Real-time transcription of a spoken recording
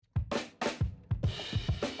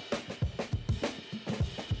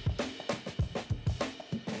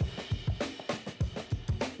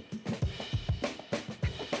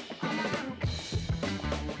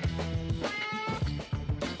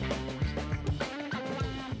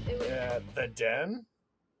the Den?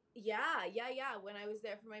 Yeah. When I was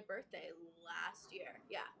there for my birthday last year.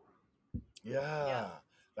 Yeah. Yeah.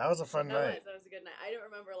 That was a fun night. That was a good night. I don't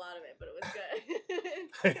remember a lot of it, but it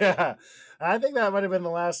was good. Yeah. I think that might have been the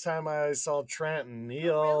last time I saw Trent and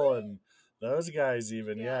Neil Oh, really? and those guys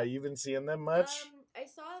even. Yeah, you been seeing them much? I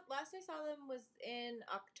saw them was in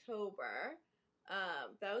October.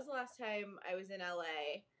 That was the last time I was in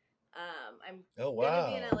LA. I'm Oh, gonna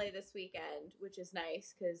be in wow. LA this weekend, which is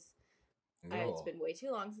nice because it's Cool. been way too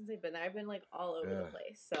long since I've been there. I've been like all over the Yeah.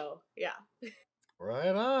 place. So yeah.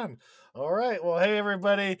 Right on. All right. Well, hey,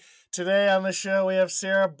 everybody. Today on the show, we have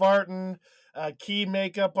Sarah Barton, a key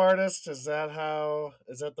makeup artist. Is that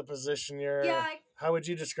the position Yeah. how would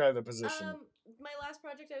you describe the position? My last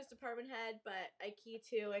project I was department head, but I key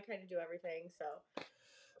too. I kind of do everything. So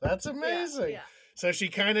That's yeah, amazing. yeah. So she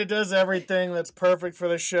kind of does everything. That's perfect for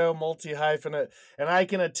the show, Multi-Hyphenate. And I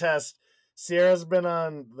can attest, Sarah's been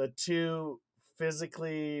on the two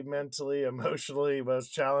physically, mentally, emotionally most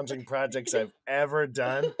challenging projects I've ever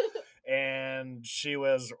done. And she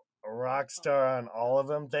was a rock star on all of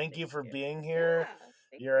them. Thank you for being here. Yeah.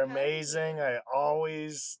 Thanks You're for having amazing. me. I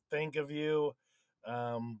always think of you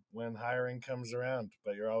when hiring comes around,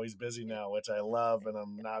 but you're always busy now, which I love, and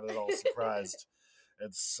I'm not at all surprised.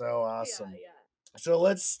 It's so awesome. Yeah. So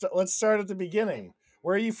let's start at the Okay. beginning.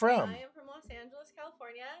 Where are you I from? am from Los Angeles,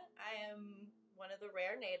 California. I am one of the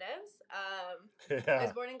rare natives. I was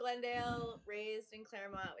Yeah. born in Glendale, raised in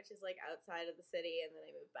Claremont, which is like outside of the city, and then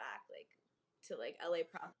I moved back like to like LA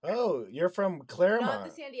proper. Oh, you're from Not the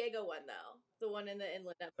Claremont. San Diego one though, the one in the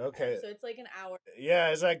Inland Empire. Okay. So it's like an hour. Yeah,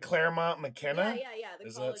 is that Claremont McKenna? Yeah. The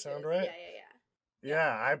Does that sound colleges. right? Yeah.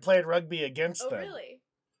 Yeah, I played rugby against Oh them. really?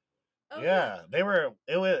 Oh cool. Yeah, they were.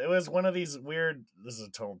 It was one of these weird. This is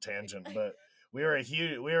a total tangent, but we were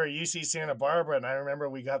UC Santa Barbara, and I remember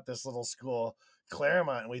we got this little school,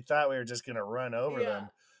 Claremont, and we thought we were just gonna run over Yeah. them.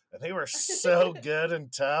 And they were so good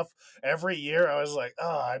and tough. Every year, I was like,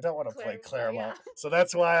 "Oh, I don't want to play Claremont, yeah. Claremont." So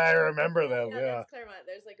that's why I remember them. Yeah, Yeah. that's Claremont.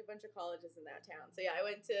 There's like a bunch of colleges in that town. So yeah, I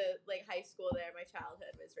went to like high school there. My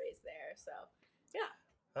childhood was raised there. So yeah.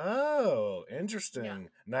 Oh, Yeah. interesting.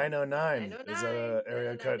 909 is that 909. a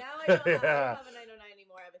area 909. code? Now I don't Yeah. have a 909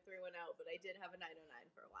 anymore. I have a 310, but I did have a 909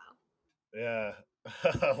 for a while. Yeah.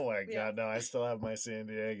 Oh my Yeah. God. No, I still have my San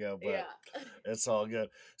Diego, but Yeah. it's all good.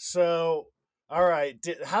 So, all right.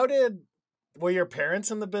 Were your parents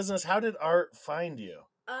in the business? How did art find you?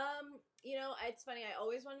 It's funny. I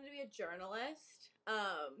always wanted to be a journalist.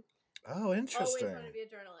 Oh, Always wanted to interesting. be a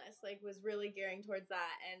journalist. Like, was really gearing towards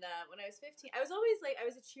that. And when I was 15, I was always like, I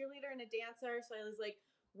was a cheerleader and a dancer, so I was like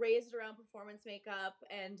raised around performance makeup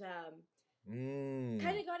and kind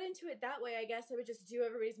Mm. of got into it that way. I guess I would just do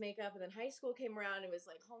everybody's makeup, and then high school came around. It was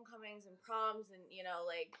like homecomings and proms, and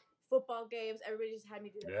like football games. Everybody just had me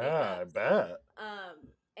do their Yeah, I makeups. bet.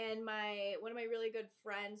 And one of my really good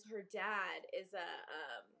friends, her dad is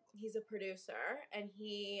he's a producer, and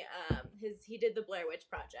he did the Blair Witch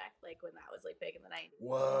Project like when that was like big in the 90s.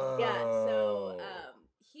 Whoa. Yeah, so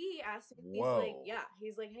he asked me, Whoa.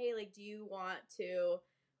 he's like, hey, like, do you want to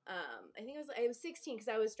I think I was 16 because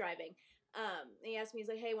I was driving. And he asked me, he's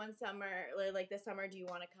like, hey, one summer, like this summer, do you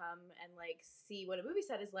want to come and like see what a movie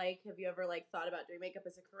set is like? Have you ever like thought about doing makeup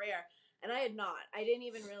as a career? And I had not. I didn't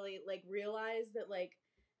even really like realize that like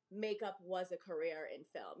makeup was a career in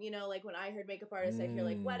film. Like when I heard makeup artist, I'd hear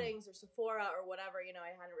like Mm. weddings or Sephora or whatever.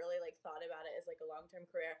 I hadn't really like thought about it as like a long-term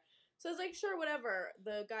career. So I was like, sure, whatever.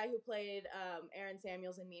 The guy who played Aaron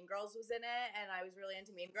Samuels in Mean Girls was in it, and I was really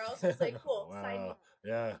into Mean Girls. So it's like, cool, sign me Wow. up.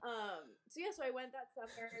 Yeah. So I went that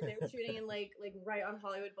summer. They were shooting in like right on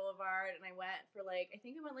Hollywood Boulevard, and I went for like I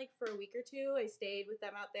think I went like for a week or two. I stayed with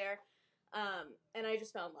them out there, and I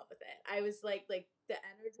just fell in love with it. I was like the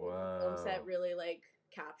energy of the film set Wow. really like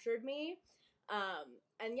captured me.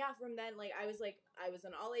 And yeah, from then I was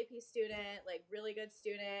an all AP student, like really good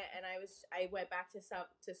student, and I went back to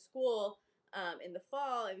school in the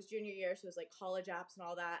fall. It was junior year, so it was like college apps and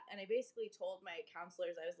all that. And I basically told my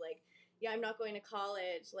counselors, I was like, yeah, I'm not going to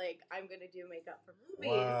college. Like, I'm going to do makeup for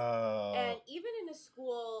movies. And Wow. even in a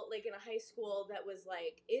school, like in a high school that was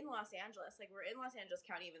like in Los Angeles, like we're in Los Angeles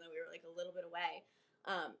County, even though we were like a little bit away.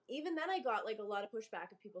 Even then I got like a lot of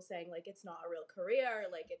pushback of people saying like it's not a real career,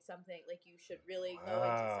 like it's something like you should really go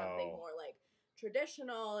into something Wow. more like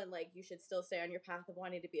traditional, and like you should still stay on your path of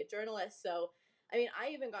wanting to be a journalist. So my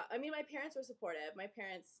parents were supportive. My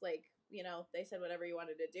parents they said whatever you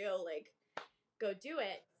wanted to do, like go do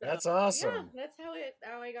it. So That's yeah, awesome. that's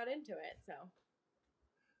how I got into it. So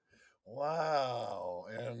Wow.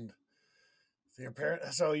 And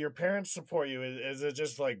So your parents support you. Is it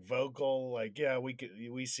just like vocal, like, yeah,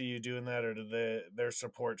 we see you doing that, or do their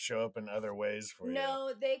support show up in other ways for you?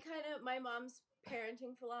 No, they kind of, my mom's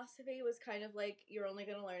parenting philosophy was kind of like, you're only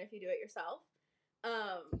going to learn if you do it yourself. So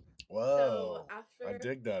Whoa, I after,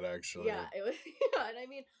 dig that actually. yeah, it was, yeah, and I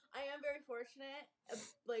mean, I am very fortunate,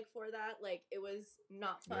 like, for that. Like, it was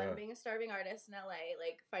not fun Yeah, being a starving artist in LA,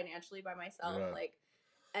 like, financially by myself, yeah, like,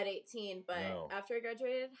 at 18. But no. after I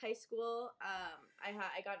graduated high school,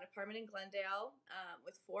 I got an apartment in Glendale,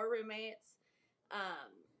 with 4 roommates. Um,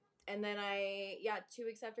 and then 2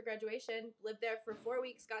 weeks after graduation, lived there for 4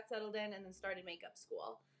 weeks, got settled in, and then started makeup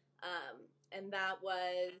school. And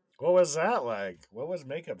What was that like? What was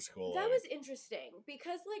makeup school that was like? interesting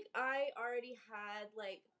because like I already had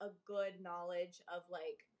like a good knowledge of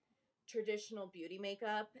like traditional beauty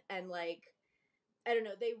makeup, and like I don't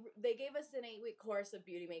know, they gave us an 8-week course of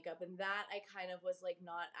beauty makeup, and that I kind of was like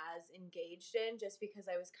not as engaged in, just because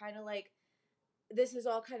I was kind of like, this is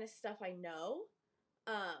all kind of stuff I know.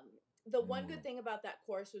 The one good Mm. thing about that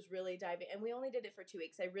course was really diving, and we only did it for 2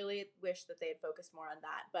 weeks. I really wish that they had focused more on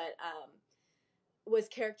that, but was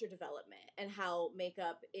character development and how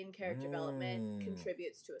makeup in character development Mm.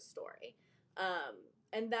 contributes to a story.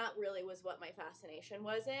 And that really was what my fascination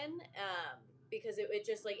was in, because it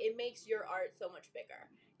just like, it makes your art so much bigger.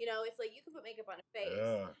 You know, it's like you can put makeup on a face,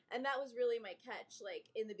 Yeah. and that was really my catch. Like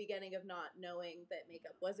in the beginning of not knowing that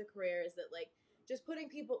makeup was a career, is that like just putting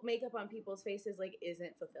people makeup on people's faces like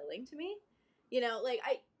isn't fulfilling to me. You know, like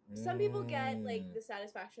some people get like Mm. the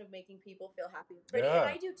satisfaction of making people feel happy and pretty, and Yeah.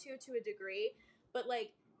 I do too, to a degree. But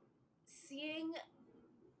like seeing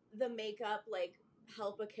the makeup like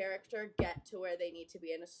help a character get to where they need to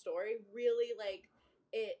be in a story, really like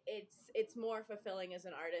it's more fulfilling as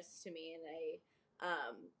an artist to me. And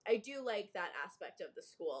I do like that aspect of the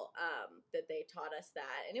school, that they taught us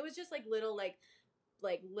that. And it was just like little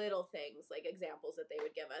things, like examples that they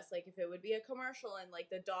would give us, like if it would be a commercial and like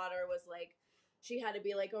the daughter was like, she had to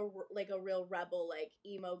be like a real rebel, like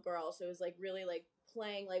emo girl. So it was like really like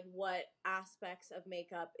playing like what aspects of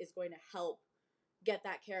makeup is going to help get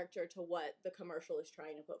that character to what the commercial is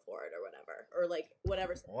trying to put forward, or whatever, or like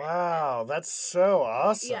whatever. Wow, that's so Yeah,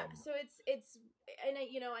 awesome. so it's and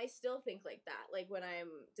I still think like that, like when I'm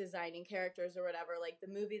designing characters or whatever. Like the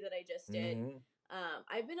movie that I just did, Hmm.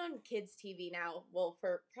 I've been on kids TV now, well,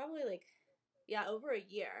 for probably like, yeah, over a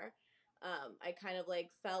year. I kind of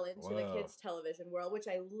like fell into the Wow. kids television world, which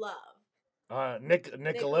I love. Nickelodeon,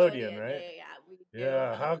 Nickelodeon, right? yeah. We do,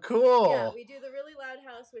 Yeah. How yeah, cool. we do the Really Loud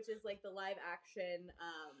House, which is like the live action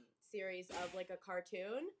series of like a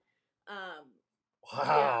cartoon. Um, yeah,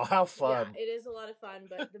 Wow. How yeah, fun. it is a lot of fun.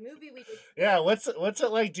 But the movie we just, Yeah. What's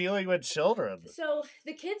it like dealing with children? so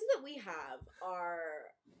the kids that we have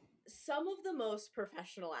are some of the most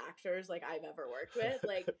professional actors like I've ever worked with.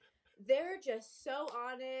 Like they're just so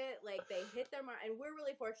on it. Like they hit their mark, and we're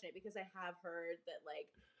really fortunate because I have heard that like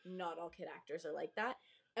not all kid actors are like that.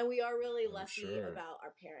 And we are really I'm lucky sure. about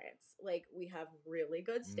our parents. Like we have really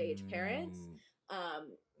good stage parents. Mm, Um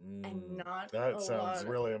and mm. not a That sounds lot of,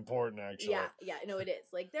 really important, actually. yeah, no, it is.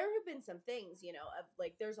 Like there have been some things, of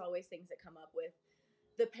like there's always things that come up with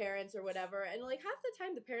the parents or whatever, and like half the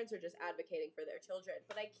time the parents are just advocating for their children.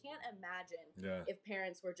 But I can't imagine Yeah. if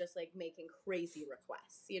parents were just like making crazy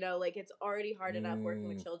requests. Like it's already hard enough working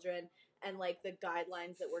with Mm, children, and like the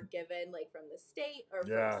guidelines that were given like from the state or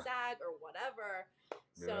from yeah. SAG or whatever.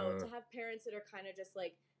 So Yeah. to have parents that are kind of just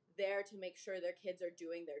like there to make sure their kids are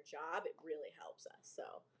doing their job, it really helps us.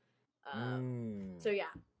 So Mm.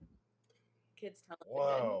 yeah, kids television.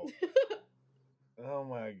 Whoa. Oh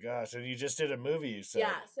my gosh. And you just did a movie, you said.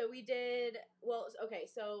 Yeah, so we did, well, okay,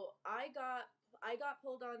 so I got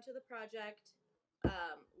pulled onto the project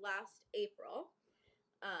last April.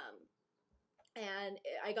 Um and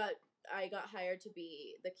I got hired to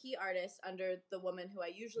be the key artist under the woman who I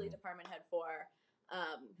usually Mm. department head for,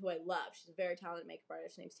 who I love. She's a very talented makeup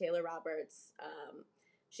artist. Her name's Taylor Roberts.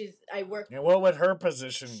 I work And what would her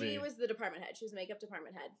position She be? was the department head. She was makeup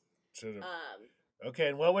department head. To Um Okay,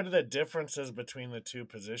 and what would the differences between the two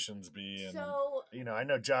positions be? And so I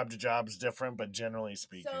know job to job's different, but generally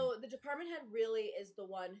speaking. So the department head really is the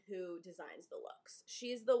one who designs the looks.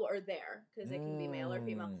 She's the or there, because it can be male or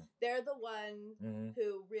female. Mm. They're the one Mm.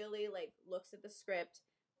 who really like looks at the script,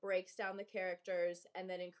 breaks down the characters, and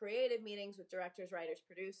then in creative meetings with directors, writers,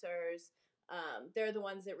 producers, they're the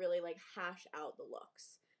ones that really like hash out the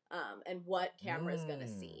looks, and what camera's gonna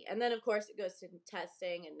Mm. see. And then of course it goes to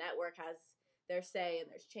testing, and network has their say, and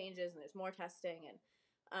there's changes, and there's more testing, and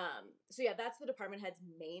so yeah, that's the department head's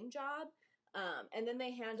main job. And then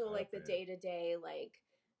they handle like the Copy. day to day,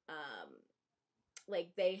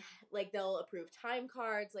 like they'll approve time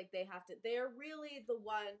cards, like they're really the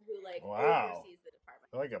one who like Wow. oversees the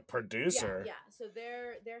department. Like a producer. Yeah. So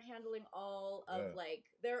they're handling all of like,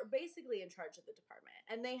 they're basically in charge of the department,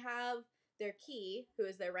 and they have their key, who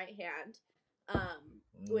is their right hand,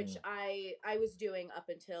 which I was doing up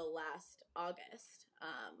until last August.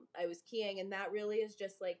 I was keying, and that really is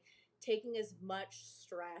just like taking as much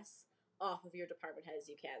stress off of your department head as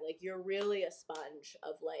you can. Like, you're really a sponge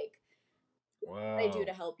of like, wow. I do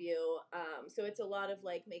to help you. So it's a lot of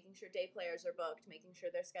like making sure day players are booked, making sure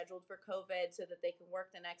they're scheduled for COVID so that they can work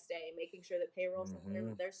the next day, making sure that payroll's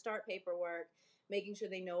their start paperwork, making sure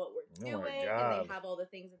they know what we're doing, and they have all the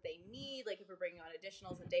things that they need, like if we're bringing on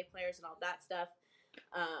additionals and day players and all that stuff.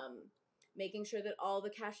 Making sure that all the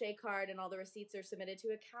cachet card and all the receipts are submitted to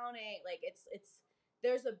accounting. Like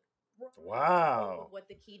there's a wow of what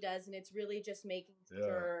the key does, and it's really just making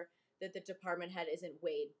sure that the department head isn't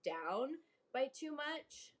weighed down by too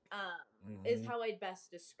much, is how I'd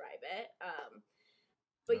best describe it.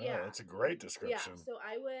 But yeah, that's a great description. Yeah, so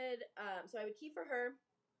I would key for her,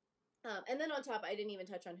 and then on top, I didn't even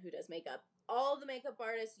touch on who does makeup. All the makeup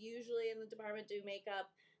artists usually in the department do makeup.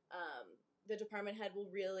 The department head will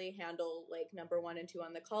really handle like number 1 and 2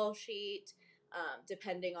 on the call sheet,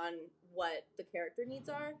 depending on what the character needs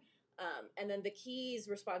are. And then the key's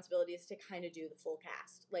responsibility is to kind of do the full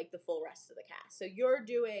cast, like the full rest of the cast. So you're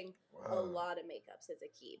doing a lot of makeups as a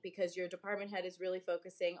key, because your department head is really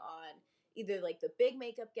focusing on either like the big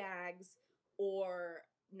makeup gags or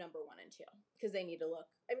number 1 and 2, because they need to look,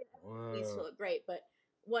 I mean, it needs to look great, but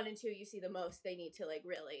 1 and 2 you see the most, they need to like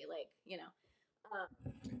really like, you know,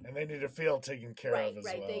 and they need to feel taken care of as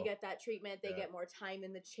well. They get that treatment, they get more time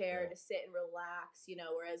in the chair to sit and relax, you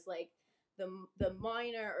know, whereas like the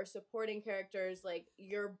minor or supporting characters, like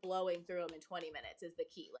you're blowing through them in 20 minutes is the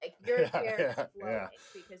key. Like your chair is flowing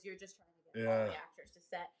because you're just trying to get all the actors to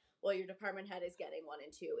set, while your department head is getting 1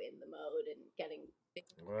 and 2 in the mode and getting big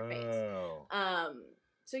in their face.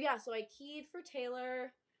 So I keyed for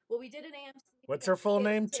Taylor. Well, we did an AMC. What's her full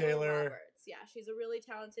name? Taylor Roberts. Yeah, she's a really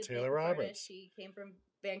talented Taylor Roberts. artist. She came from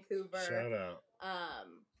Vancouver. Shout out.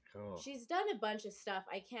 Cool. She's done a bunch of stuff.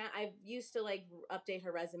 I used to like update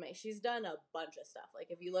her resume. She's done a bunch of stuff. Like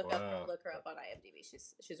if you look her up on IMDb,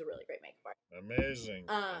 she's a really great makeup artist. Amazing.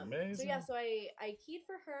 Amazing. So I keyed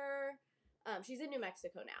for her. She's in New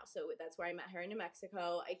Mexico now, so that's where I met her, in New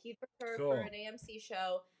Mexico. I keyed for her for an AMC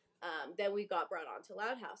show. Then we got brought on to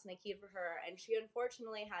Loud House, and I keyed for her, and she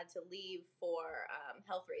unfortunately had to leave for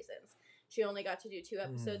health reasons. She only got to do 2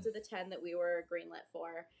 episodes of the 10 that we were greenlit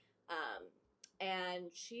for. And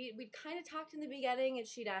we'd kind of talked in the beginning, and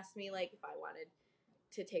she'd asked me like if I wanted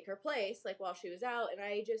to take her place, like while she was out. And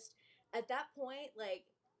I just, at that point, like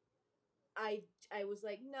I was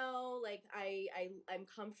like, no, like I'm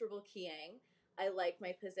comfortable keying. I like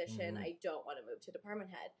my position. I don't want to move to department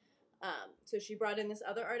head. So she brought in this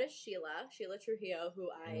other artist, Sheila Trujillo, who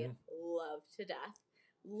I love to death.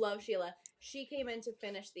 Love Sheila. She came in to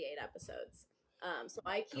finish the 8 episodes. So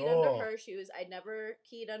I keyed under her. I'd never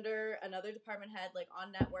keyed under another department head, like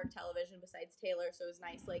on network television besides Taylor. So it was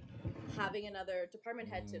nice, like having another department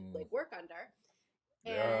head to like work under.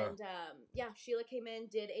 And Sheila came in,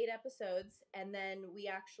 did 8 episodes, and then we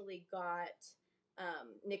actually got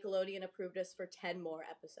Nickelodeon approved us for 10 more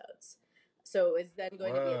episodes. So it was then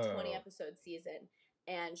going to be a 20 episode season.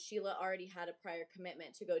 And Sheila already had a prior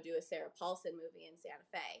commitment to go do a Sarah Paulson movie in Santa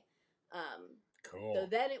Fe. So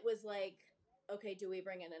then it was like, okay, do we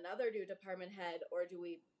bring in another new department head, or do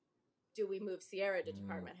we move Sierra to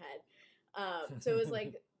department head? So it was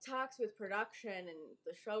like talks with production and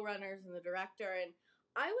the showrunners and the director, and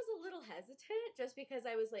I was a little hesitant just because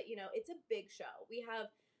I was like, you know, it's a big show. We have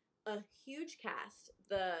a huge cast.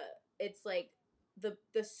 It's like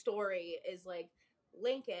the story is like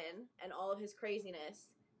Lincoln and all of his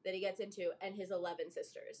craziness that he gets into, and his 11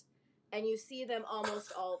 sisters, and you see them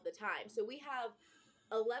almost all of the time. So we have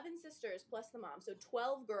 11 sisters plus the mom, so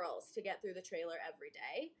 12 girls to get through the trailer every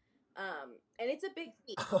day. And it's a big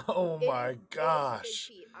feat. Oh my gosh. It's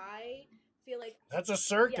a big feat. I feel like that's a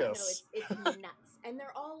circus. Yeah, no, it's nuts. And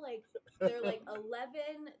they're like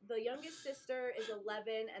 11. The youngest sister is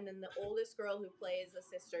 11, and then the oldest girl who plays the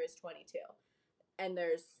sister is 22. And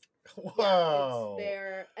there's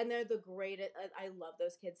they're the greatest. I love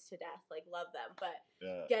those kids to death, like love them. But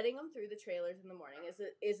getting them through the trailers in the morning is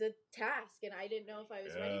a task, and I didn't know if I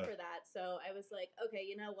was ready for that. So I was like, okay,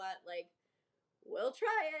 you know what, like we'll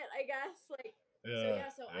try it, I guess. Like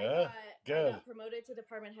so I got promoted to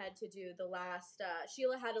department head to do the last.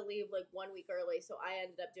 Sheila had to leave like 1 week early, so I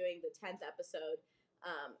ended up doing the 10th episode,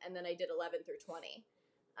 and then I did 11 through 20.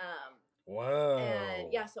 Wow.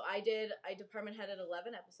 And yeah, so I department headed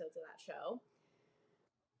 11 episodes of that show.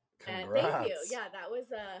 And thank you. Congrats. Yeah, that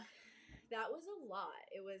was a lot.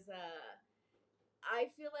 It was I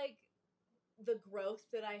feel like the growth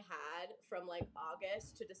that I had from like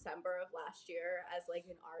August to December of last year as like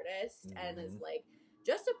an artist and as like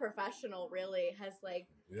just a professional really has like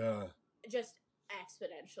just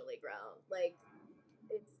exponentially grown. Like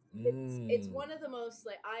it's one of the most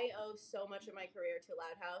like I owe so much of my career to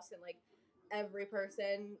Loud House, and like every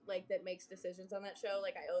person like that makes decisions on that show,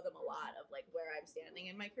 like I owe them a lot of like where I'm standing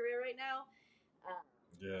in my career right now.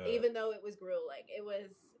 Even though it was grueling, it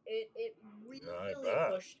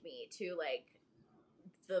really pushed me to like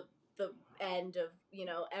the end of, you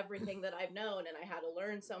know, everything that I've known, and I had to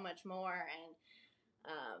learn so much more. And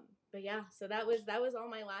but yeah, so that was all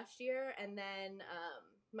my last year. And then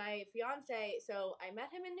my fiance, so I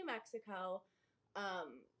met him in New Mexico,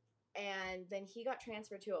 and then he got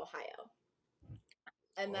transferred to Ohio,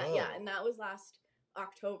 and that was last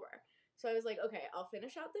October. So I was like, okay, I'll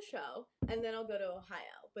finish out the show and then I'll go to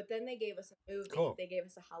Ohio. But then they gave us a movie. Cool. They gave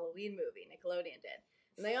us a Halloween movie. Nickelodeon did.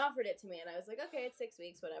 And they offered it to me, and I was like, okay, it's 6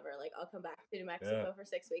 weeks, whatever. Like, I'll come back to New Mexico for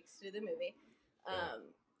 6 weeks to do the movie.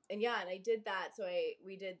 And I did that. So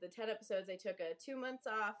we did the 10 episodes. I took a 2 months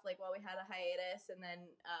off, like while we had a hiatus, and then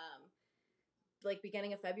like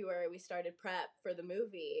beginning of February, we started prep for the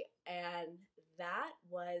movie, and that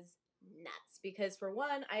was nuts because for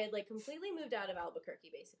one, I had like completely moved out of Albuquerque.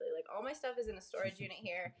 Basically, like all my stuff is in a storage unit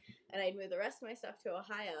here, and I'd moved the rest of my stuff to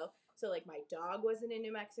Ohio. So like my dog wasn't in New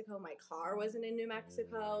Mexico, my car wasn't in New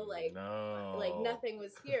Mexico, like nothing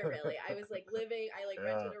was here really. I was like living. I like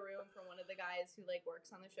rented a room from one of the guys who like works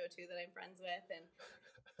on the show too that I'm friends with, and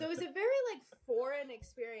so it was a very like foreign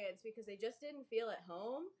experience because I just didn't feel at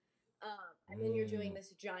home. And then you're doing this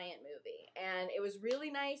giant movie, and it was really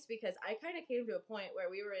nice because I kind of came to a point where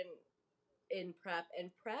we were in prep, and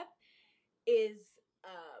prep is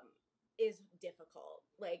difficult.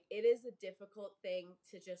 Like it is a difficult thing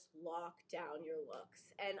to just lock down your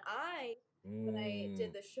looks. And when I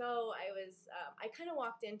did the show, I was I kind of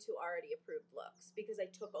walked into already approved looks because I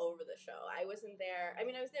took over the show. I wasn't there. I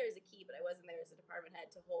mean, I was there as a key, but I wasn't there as a department head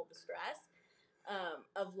to hold the stress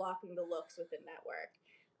of locking the looks within network.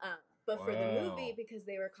 But for the movie, because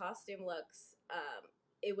they were costume looks,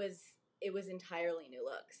 it was entirely new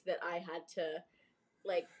looks that I had to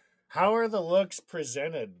like. How are the looks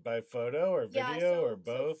presented? By photo or video or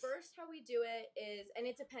both? So first, how we do it is, and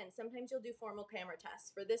it depends. Sometimes you'll do formal camera tests.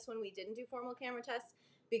 For this one, we didn't do formal camera tests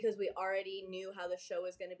because we already knew how the show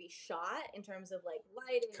was going to be shot in terms of like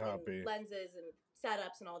lighting and lenses and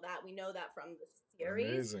setups and all that. We know that from the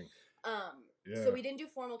series. Amazing. So we didn't do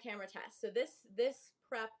formal camera tests. So this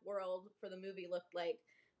prep world for the movie looked like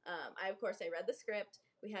I read the script.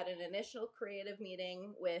 We had an initial creative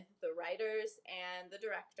meeting with the writers and the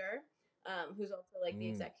director, who's also like the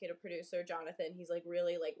executive producer, Jonathan. He's like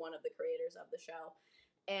really like one of the creators of the show.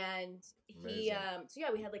 And he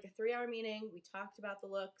we had like a 3-hour meeting. We talked about the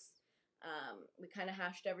looks. We kind of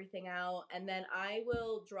hashed everything out, and then I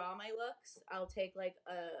will draw my looks. I'll take like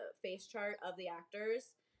a face chart of the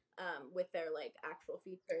actors with their like actual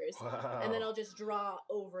features, and then I'll just draw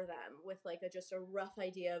over them with like just a rough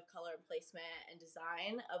idea of color and placement and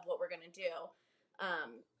design of what we're gonna do.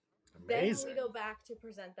 Then we go back to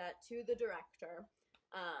present that to the director,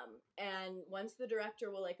 and once the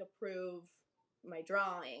director will like approve my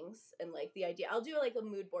drawings and like the idea, I'll do like a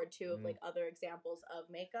mood board too of like other examples of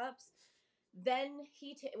makeups. Then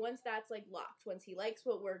once that's like locked, once he likes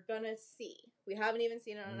what we're gonna see, we haven't even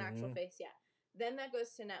seen it on an actual face yet. Then that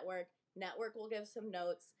goes to network. Network will give some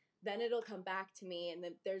notes. Then it'll come back to me, and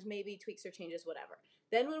then there's maybe tweaks or changes, whatever.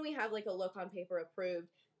 Then when we have like a look on paper approved,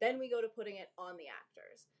 then we go to putting it on the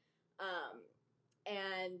actors,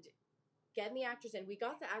 and getting the actors in. We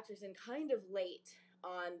got the actors in kind of late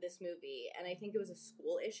on this movie, and I think it was a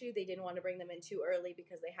school issue. They didn't want to bring them in too early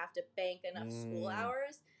because they have to bank enough school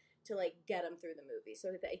hours to like get them through the movie.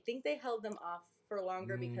 So I think they held them off for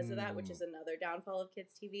longer because of that, which is another downfall of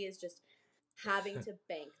kids TV, is just having to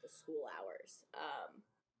bank the school hours.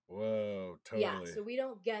 Whoa, totally. Yeah, so we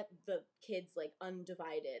don't get the kids like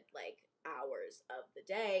undivided like hours of the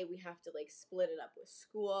day. We have to like split it up with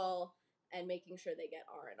school and making sure they get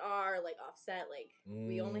R&R like offset. Like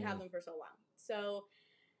we only have them for so long. So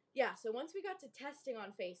yeah, so once we got to testing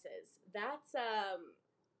on faces, that's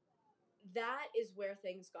that is where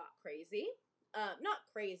things got crazy. Not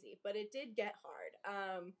crazy, but it did get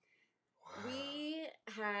hard. We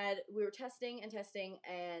were testing, and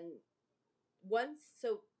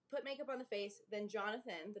put makeup on the face, then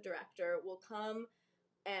Jonathan, the director,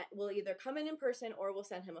 will either come in person or we'll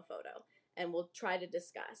send him a photo. and we'll try to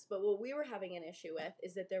discuss. But what we were having an issue with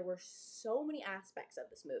is that there were so many aspects of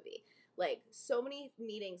this movie, like so many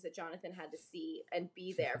meetings that Jonathan had to see and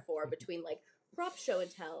be there for, between like prop show and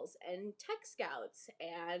tells and tech scouts,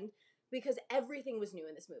 and because everything was new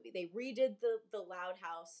in this movie. They redid the Loud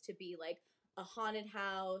House to be like a haunted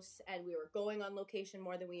house, and we were going on location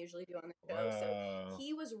more than we usually do on the show. Wow. So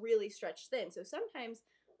he was really stretched thin. So sometimes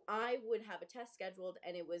I would have a test scheduled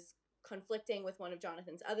and it was conflicting with one of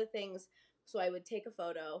Jonathan's other things. So I would take a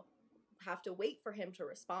photo, have to wait for him to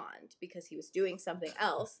respond because he was doing something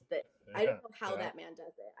else that I don't know how that man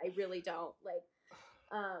does it. I really don't. Like,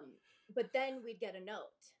 but then we'd get a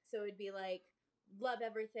note. So it'd be like, love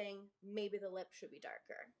everything, maybe the lip should be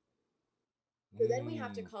darker. So then we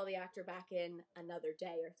have to call the actor back in another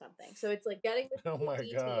day or something. So it's like getting the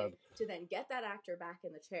team to then get that actor back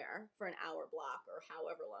in the chair for an hour block or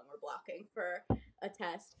however long we're blocking for a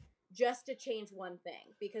test, just to change one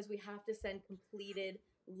thing, because we have to send completed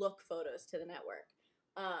look photos to the network.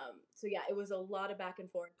 So yeah, it was a lot of back and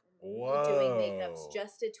forth. Doing makeups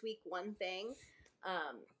just to tweak one thing.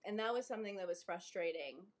 And that was something that was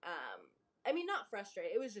frustrating. I mean, not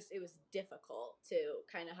frustrating. It was difficult to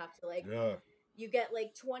kind of have to like, you get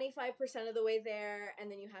like 25% of the way there, and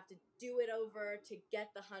then you have to do it over to get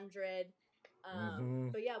the 100.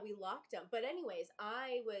 But yeah, we locked them. But anyways,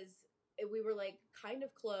 we were like kind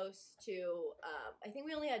of close to, I think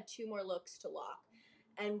we only had 2 more looks to lock.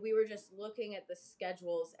 And we were just looking at the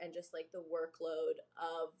schedules and just like the workload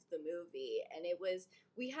of the movie. And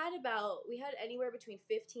we had anywhere between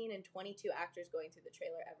 15 and 22 actors going through the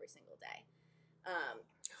trailer every single day.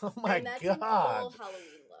 Oh my and that's God. Full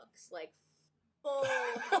Halloween looks, like full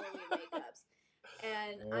Halloween makeups.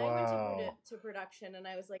 And I went to production and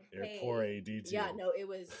I was like, hey. Your poor AD too. Yeah, no, it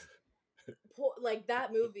was... like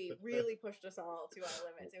that movie really pushed us all to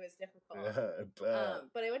our limits. It was difficult.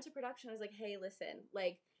 But I went to production. I was like, hey, listen,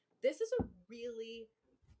 like this is a really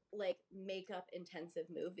like makeup intensive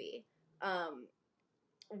movie.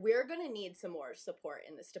 We're going to need some more support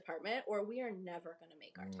in this department, or we are never going to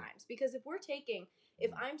make our times. Because if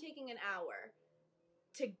I'm taking an hour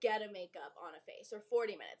to get a makeup on a face, or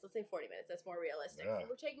 40 minutes, let's say 40 minutes, that's more realistic. Yeah. If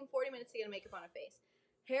we're taking 40 minutes to get a makeup on a face,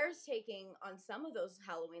 hair's taking on some of those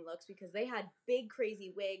Halloween looks, because they had big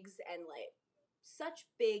crazy wigs and like such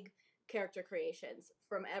big character creations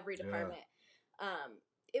from every department.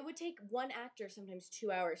 It would take one actor sometimes 2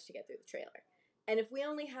 hours to get through the trailer. And if we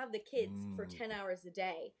only have the kids for 10 hours a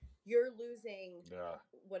day, you're losing,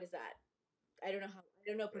 what is that? I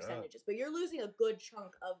don't know percentages, but you're losing a good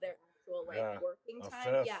chunk of their actual like working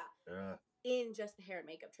time. In just the hair and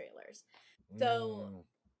makeup trailers. So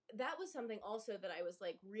that was something also that I was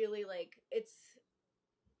like really like,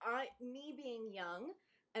 me being young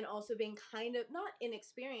and also being kind of not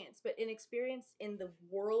inexperienced, but inexperienced in the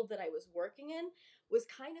world that I was working in, was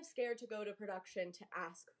kind of scared to go to production to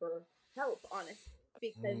ask for help, honestly,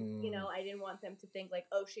 because I didn't want them to think like,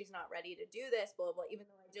 oh, she's not ready to do this, blah blah, even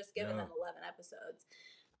though I just given them 11 episodes.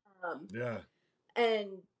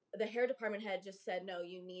 And the hair department head just said, no,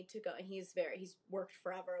 you need to go. And he's worked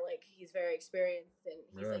forever. Like, he's very experienced. And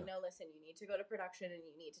he's like, no, listen, you need to go to production and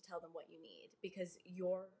you need to tell them what you need, because if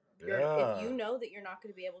you know that you're not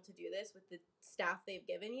going to be able to do this with the staff they've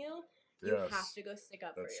given you, you have to go stick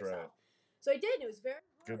up for yourself. So I did. And it was very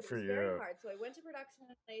hard. Good for you. Very hard. So I went to production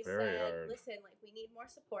and I said, listen, like, we need more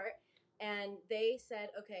support. And they said,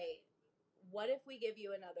 okay, what if we give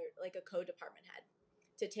you another, like a co-department head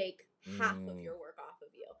to take half of your work off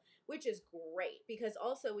of you, which is great, because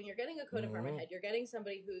also when you're getting a co-department head, you're getting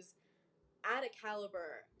somebody who's at a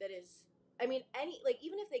caliber that is, I mean,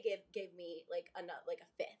 even if they gave me like a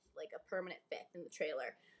fifth, like a permanent fifth in the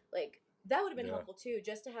trailer, like that would have been helpful too,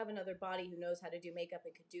 just to have another body who knows how to do makeup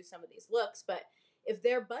and could do some of these looks. But if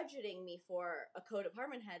they're budgeting me for a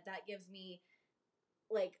co-department head, that gives me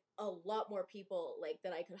like a lot more people like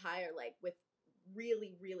that I could hire, like with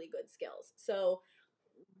really, really good skills. So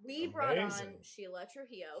we brought on Sheila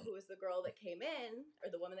Trujillo, who was the girl that came in,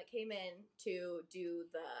 or the woman that came in to do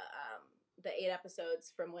the 8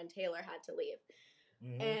 episodes from when Taylor had to leave.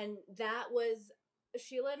 And that was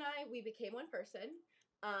Sheila and I. We became one person.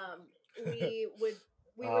 We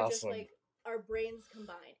were just like, our brains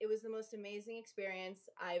combined. It was the most amazing experience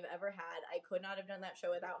I've ever had. I could not have done that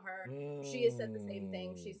show without her. She has said the same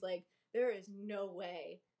thing. She's like, there is no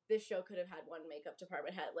way this show could have had one makeup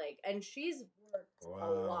department head, like, and she's worked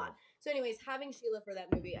a lot. So anyways, having Sheila for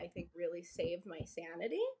that movie, I think really saved my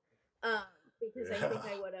sanity, because I think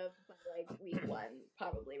I would have by like week 1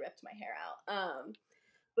 probably ripped my hair out.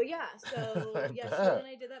 But yeah, so Sheila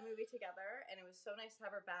and I did that movie together, and it was so nice to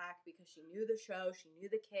have her back, because she knew the show, she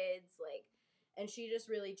knew the kids, like, and she just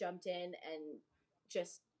really jumped in and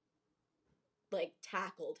just like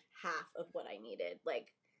tackled half of what I needed,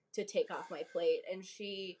 like to take off my plate. And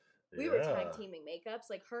we were tag teaming makeups.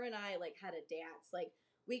 Like her and I like had a dance. Like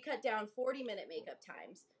we cut down 40-minute makeup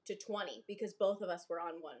times to 20 because both of us were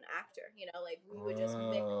on one actor. You know, like we would just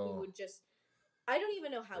mix. We would just. I don't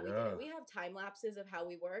even know how we did it. We have time lapses of how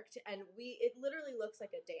we worked, and it literally looks like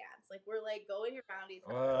a dance. Like we're like going around each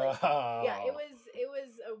other. Like, yeah, it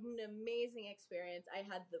was an amazing experience. I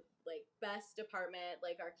had the like best department,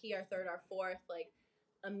 like our key, our third, our fourth, like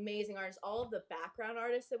amazing artists. All of the background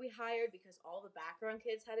artists that we hired, because all the background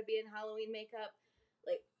kids had to be in Halloween makeup.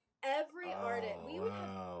 Like every artist, we would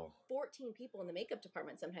have 14 people in the makeup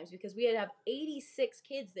department sometimes because we had to have 86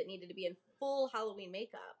 kids that needed to be in full Halloween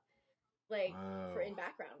makeup. Like for in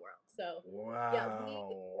background world. So yeah,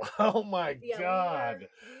 oh my god.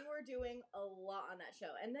 We were doing a lot on that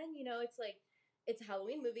show. And then, you know, it's like it's a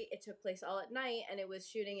Halloween movie. It took place all at night and it was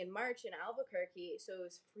shooting in March in Albuquerque. So it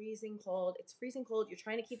was freezing cold. It's freezing cold. You're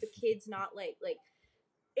trying to keep the kids not like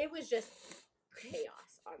it was just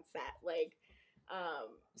chaos on set. Like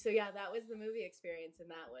so yeah, that was the movie experience, and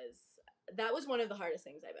that was one of the hardest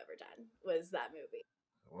things I've ever done was that movie.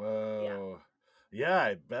 Whoa. Yeah,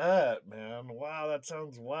 I bet, man. Wow, that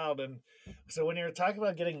sounds wild. And so when you're talking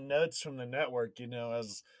about getting notes from the network, you know,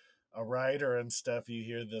 as a writer and stuff, you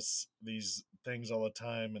hear these things all the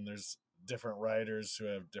time, and there's different writers who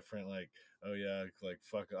have different like, oh yeah, like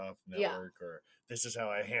fuck off network, or this is how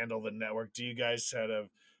I handle the network. Do you guys sort of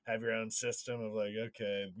have your own system of like,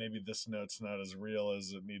 okay, maybe this note's not as real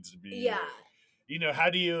as it needs to be? Yeah. Or, you know, how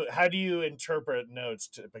do you interpret notes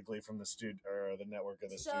typically from the studio or the network of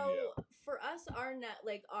the studio? So for us, our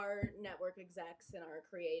network execs and our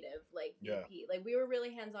creative like VP, like we were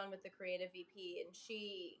really hands on with the creative VP, and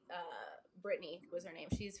she, Brittany was her name.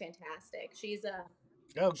 She's fantastic. She's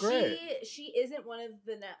oh great. She isn't one of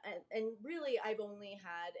the and really I've only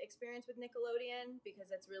had experience with Nickelodeon because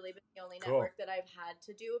that's really been the only network that I've had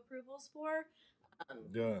to do approvals for.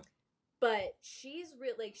 But she's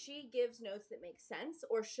like she gives notes that make sense,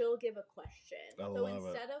 or she'll give a question. So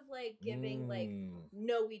instead of like giving like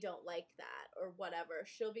no, we don't like that or whatever,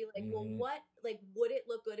 she'll be like, well, what, like, would it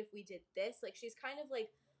look good if we did this? Like she's kind of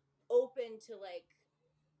like open to like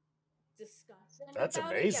discussion. That's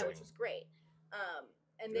about amazing. it, which is great.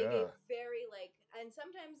 And they gave very like, and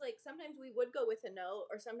sometimes we would go with a note,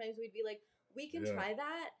 or sometimes we'd be like, we can try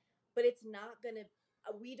that, but it's not gonna.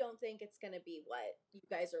 We don't think it's gonna be what you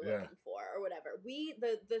guys are looking for, or whatever.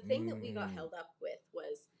 The thing that we got held up with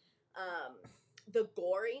was the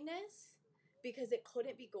goriness, because it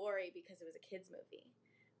couldn't be gory because it was a kids movie.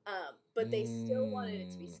 But they still wanted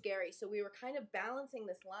it to be scary, so we were kind of balancing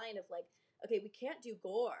this line of like, okay, we can't do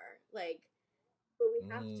gore, like, but we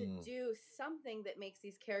have to do something that makes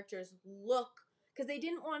these characters look, because they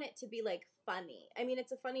didn't want it to be like funny. I mean,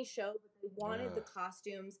 it's a funny show, but they wanted the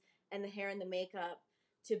costumes and the hair and the makeup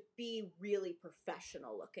to be really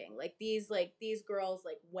professional looking. Like these girls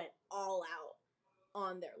like went all out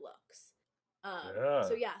on their looks.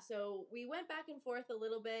 So we went back and forth a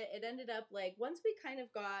little bit. It ended up like once we kind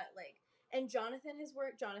of got like, and Jonathan,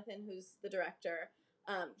 who's the director,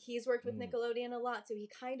 he's worked with Nickelodeon a lot, so he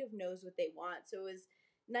kind of knows what they want. So it was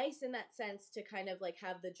nice in that sense to kind of like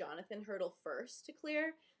have the Jonathan hurdle first to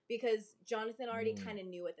clear, because Jonathan already kind of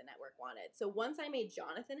knew what the network wanted. So once I made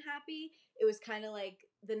Jonathan happy, it was kind of like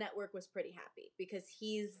the network was pretty happy, because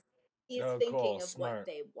he's thinking of what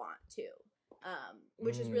they want too,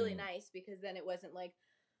 which is really nice, because then it wasn't like,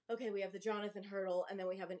 okay, we have the Jonathan hurdle and then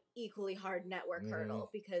we have an equally hard network hurdle,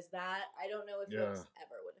 because that, I don't know if those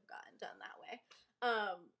ever would have gotten done that way.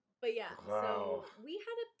 But yeah, so we had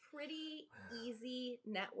a pretty easy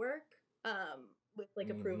network with like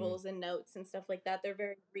approvals and notes and stuff like that. They're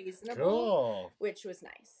very reasonable, which was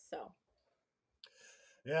nice. So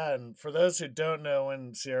yeah, and for those who don't know,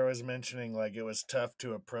 when Sierra was mentioning like it was tough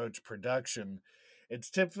to approach production,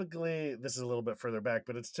 it's typically, this is a little bit further back,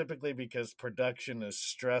 but it's typically because production is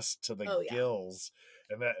stressed to the gills,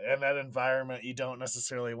 and that environment, you don't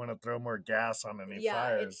necessarily want to throw more gas on any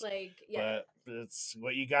fires. It's like, but it's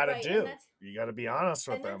what you got to do. You got to be honest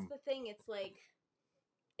with them. And that's the thing. It's like,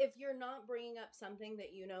 if you're not bringing up something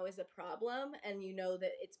that you know is a problem, and you know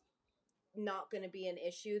that it's not going to be an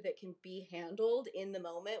issue that can be handled in the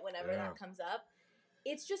moment whenever that comes up,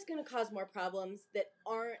 it's just going to cause more problems that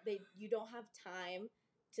you don't have time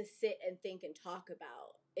to sit and think and talk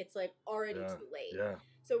about. It's like already too late.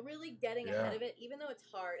 So really getting ahead of it, even though it's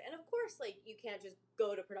hard. And of course, like, you can't just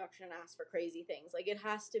go to production and ask for crazy things. Like, it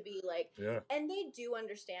has to be like, and they do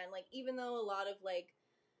understand, like, even though a lot of like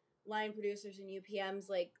line producers and UPMs,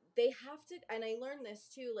 like, they have to, and I learned this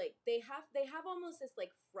too, like they have almost this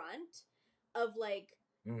like front of like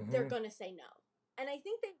they're gonna say no. And I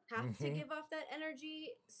think they have to give off that energy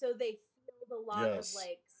so they feel the lot of Yes.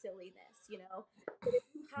 like silliness, you know? But if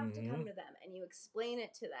you have to come to them and you explain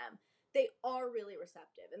it to them, they are really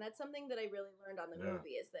receptive. And that's something that I really learned on the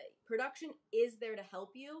movie is that production is there to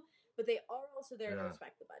help you, but they are also there to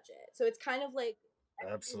respect the budget. So it's kind of like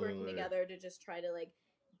everybody working together to just try to like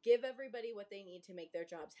give everybody what they need to make their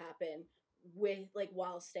jobs happen with like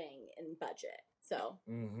while staying in budget. So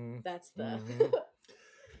that's the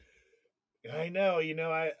I know,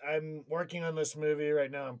 I'm working on this movie right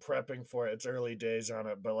now. I'm prepping for it. It's early days on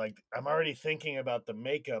it, but like I'm already thinking about the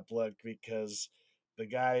makeup look because the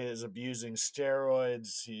guy is abusing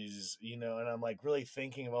steroids. He's, and I'm like really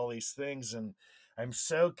thinking of all these things, and I'm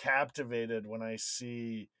so captivated when I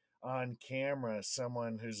see on camera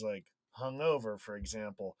someone who's like hungover, for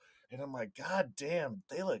example, and I'm like, God damn,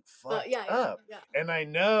 they look fucked up. And I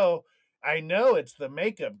know it's the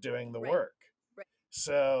makeup doing the work.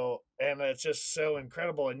 So, and it's just so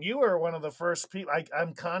incredible. And you were one of the first people.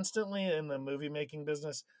 I'm constantly in the movie making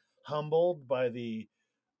business humbled by the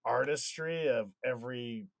artistry of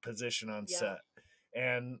every position on set.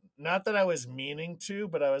 And not that I was meaning to,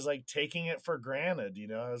 but I was like taking it for granted.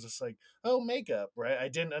 I was just like, oh, makeup, right? I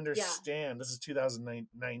didn't understand. This is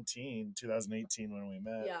 2019, 2018 when we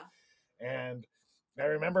met. And I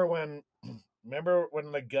remember when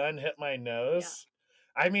the gun hit my nose.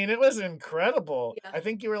 I mean, it was incredible. I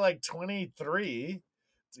think you were like 23.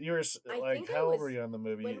 You were like, how old were you in the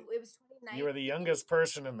movie? When it was 2019. You were the youngest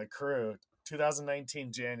person in the crew.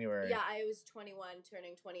 2019 January. Yeah, I was 21,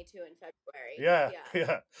 turning 22 in February.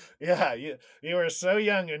 Yeah. You were so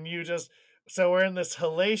young, and so we're in this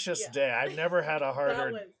hellacious day. I never had a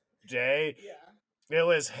harder day. It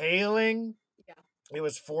was hailing. It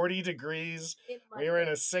was 40 degrees. We were in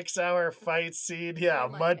a 6-hour fight scene. Yeah,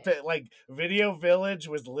 mud pit. Like Video Village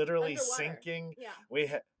was literally sinking. We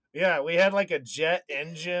had like a jet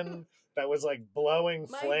engine that was like blowing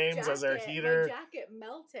flames as our heater. My jacket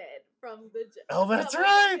melted from the jet. Oh, that's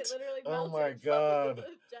right. Oh my god.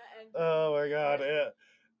 Oh my god. Yeah.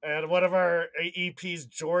 And one of our EPs,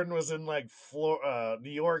 Jordan, was in like New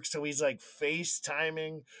York, so he's like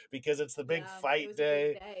FaceTiming because it's the big fight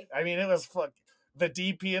day. I mean, it was the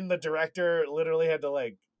DP and the director literally had to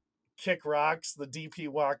like kick rocks. The DP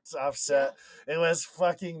walked off set. It was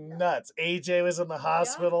fucking nuts. AJ was in the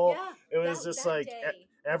hospital. It was just like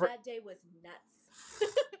that day was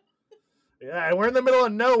nuts. Yeah, and we're in the middle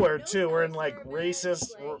of nowhere too. We're in like racist,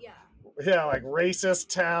 like racist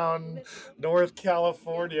town, North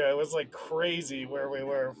California. It was like crazy where we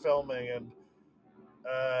were filming, and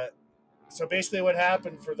so basically, what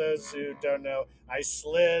happened, for those who don't know, I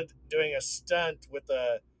slid doing a stunt with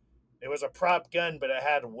it was a prop gun, but it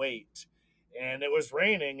had weight. And it was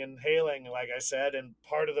raining and hailing, like I said, and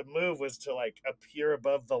part of the move was to like appear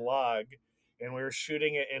above the log, and we were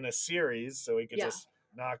shooting it in a series so we could just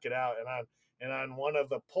knock it out. And on one of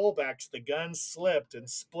the pullbacks, the gun slipped and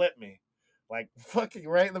split me, like fucking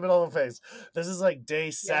right in the middle of the face. This is like day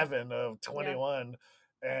 7 of 21.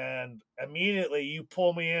 And immediately you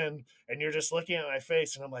pull me in and you're just looking at my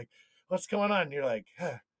face, and I'm like, what's going on? And you're like,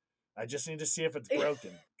 I just need to see if it's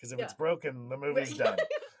broken, because if it's broken, the movie's done.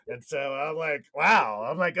 And so I'm like, wow.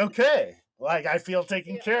 I'm like, okay, like I feel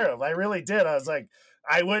taken care of. I really did. I was like,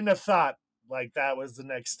 I wouldn't have thought like that was the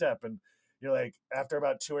next step. And you're like, after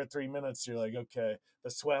about 2 or 3 minutes, you're like, okay,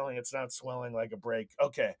 the swelling, it's not swelling like a break.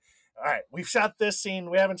 Okay, all right, we've shot this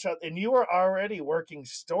scene, we haven't shot, and you were already working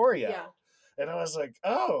story out. And I was like,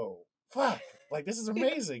 oh, fuck, like this is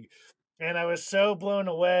amazing. And I was so blown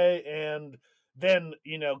away. And then,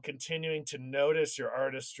 continuing to notice your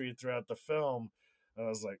artistry throughout the film, I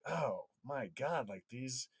was like, oh my God, like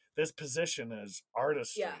this position is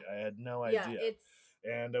artistry. I had no idea.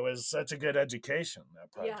 And it was such a good education,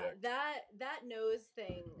 that project. That nose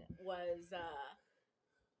thing was,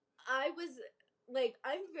 I was like,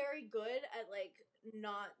 I'm very good at like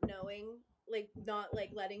not knowing, like not like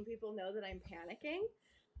letting people know that I'm panicking,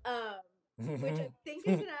 which I think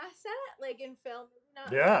is an asset, like in film.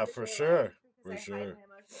 Not for sure. For sure. I hide my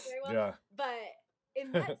emotions very well. But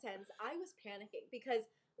in that sense, I was panicking because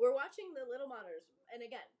we're watching the Little Monsters, and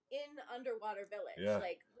again, in Underwater Village,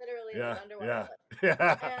 like literally in an underwater village.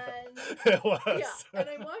 And it was. And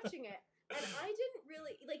I'm watching it, and I didn't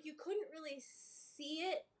really like. You couldn't really see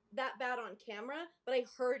it that bad on camera, but I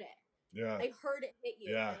heard it. I heard it hit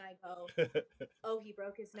you, and I go, "Oh, he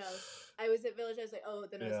broke his nose." I was at Village. I was like, "Oh,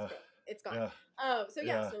 the nose is broke. It's gone."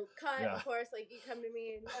 So cut. Of course, like you come to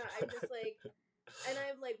me, and I'm just like, and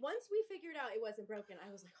I'm like, once we figured out it wasn't broken,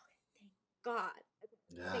 I was like, "Oh, thank God."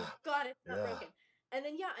 Yeah. Thank God it's not Yeah. broken. And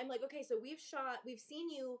then I'm like, okay, so we've seen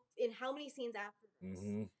you in how many scenes after this?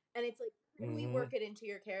 Mm-hmm. And it's like, can we Mm-hmm. work it into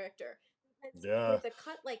your character? Because Yeah. with a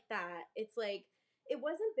cut like that, it's like it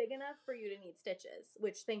wasn't big enough for you to need stitches,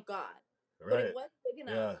 which thank God. But it Right. was big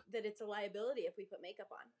enough Yeah. that it's a liability if we put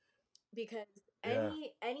makeup on. Because Yeah.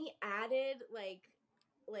 any added like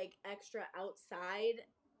extra outside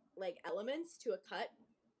like elements to a cut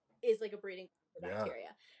is like a breeding ground for Yeah.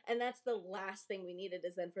 bacteria. And that's the last thing we needed,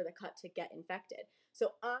 is then for the cut to get infected.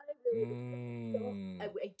 So I really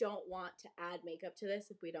I don't want to add makeup to this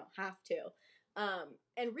if we don't have to.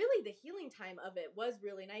 And really the healing time of it was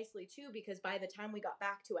really nicely too, because by the time we got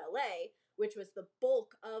back to LA, which was the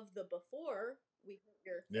bulk of the before we hit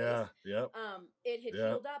your face, Yeah. Yep. it had Yep.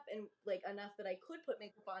 healed up and like enough that I could put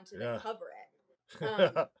makeup on to then Yeah. cover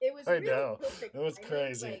it. It was I really know. perfect It was timing.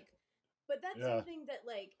 crazy. Like, but that's Yeah. something that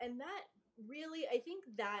like, and that really, I think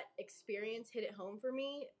that experience hit it home for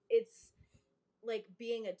me. It's like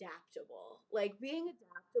being adaptable. Like being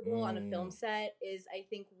adaptable on a film Mm. set is, I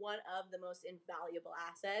think, one of the most invaluable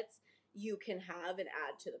assets you can have and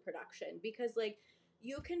add to the production, because like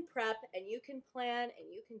you can prep and you can plan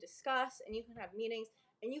and you can discuss and you can have meetings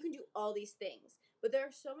and you can do all these things, but there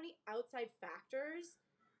are so many outside factors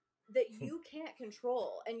that you can't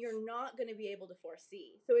control and you're not going to be able to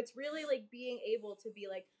foresee. So it's really like being able to be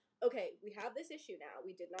like, okay, we have this issue now.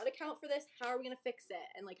 We did not account for this. How are we going to fix it?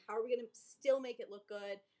 And like, how are we going to still make it look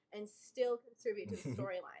good and still contribute to the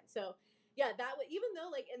storyline? So yeah, that was, even though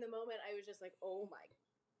like in the moment I was just like, oh my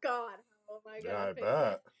God, how am I going Yeah, to I fix this?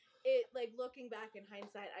 bet. It like looking back in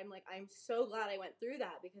hindsight, I'm like, I'm so glad I went through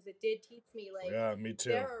that, because it did teach me like Yeah, me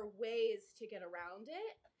too. there are ways to get around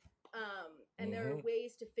it, and there are Mm-hmm.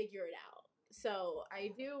 ways to figure it out. So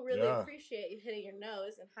I do really Yeah. appreciate you hitting your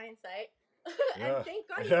nose in hindsight. And Yeah. thank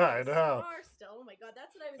God you Yeah, have I the know. scar still. Oh my God,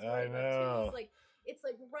 that's what I was I worried about too. Is know. like it's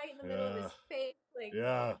like right in the middle of Yeah. his face. Like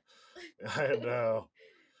Yeah. I no. know.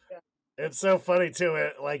 Yeah. It's so funny too.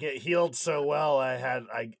 It healed so well.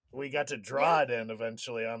 We got to Yeah. draw it in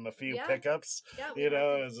eventually on the few Yeah. pickups. Yeah. We You had to.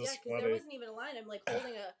 know, it's Yeah, just because there funny. wasn't even a line. I'm like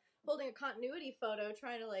holding a continuity photo,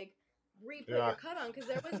 trying to like re-put Yeah. your cut on, because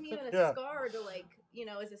there wasn't even a Yeah. scar to like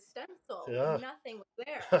as a stencil. Like Yeah. nothing was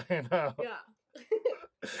there. I know. Yeah.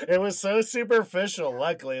 It was so superficial.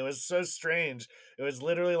 Luckily, it was so strange. It was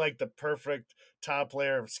literally like the perfect top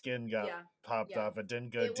layer of skin got Yeah. popped Yeah. off. It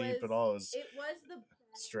didn't go deep at all. It was It was the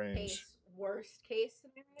best strange. case, worst case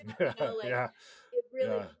scenario. Yeah. Like Yeah. it really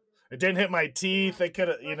Yeah. It didn't hit my yeah. teeth. It could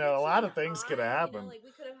have, Or a hit you in lot your of things could have eye, happened. like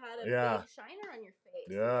we could have had a Yeah. big shiner on your face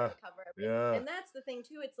and Yeah. to cover everything. Yeah. And that's the thing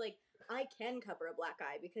too. It's like I can cover a black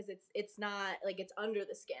eye because it's not like it's under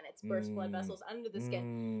the skin. It's burst blood Mm. vessels under the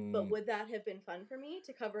skin. But Mm. would that have been fun for me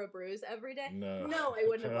to cover a bruise every day? No. No, I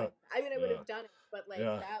wouldn't have Yeah. liked that. I mean, I would Yeah. have done it, but like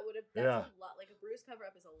Yeah. that's Yeah. a lot. Like a bruise cover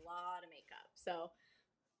up is a lot of makeup. So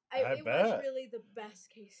I it was bet. really the best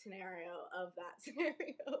case scenario of that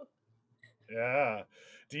scenario. Yeah.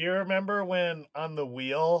 Do you remember when on the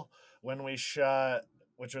wheel when we shot,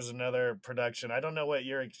 which was another production? I don't know what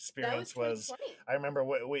your That was experience was. 2020. I remember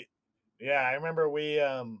yeah, I remember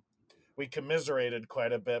we commiserated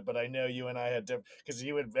quite a bit, but I know you and I had different, because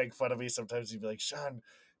you would make fun of me sometimes. You'd be like, Sean,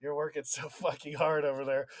 you're working so fucking hard over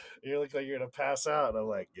there. You look like you're gonna pass out. And I'm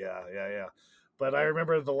like, yeah, yeah, yeah. But I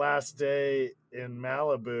remember the last day in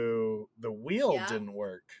Malibu, the wheel Yeah, didn't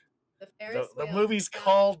work. the Ferris The wheel. movie's Yeah.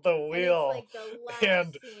 called The And it's Wheel, like the and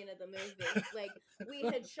last scene of the movie. Like we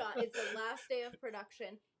had shot, it's the last day of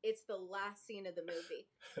production. It's the last scene of the movie.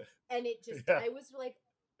 And it just, yeah, I was like,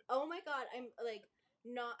 oh my God, I'm like,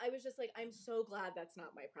 not, I was just like, I'm so glad that's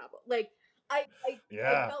not my problem. Like, I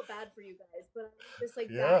yeah, felt bad for you guys, but I was just like,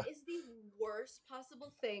 that yeah, is the worst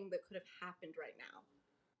possible thing that could have happened right now.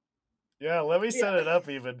 yeah. Let me Yeah. set it up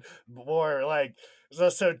even more. Like,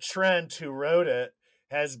 so Trent, who wrote it,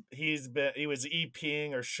 he was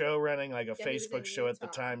EPing or show running like a Yeah, he was Facebook in show at the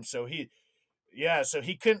Utah. time. So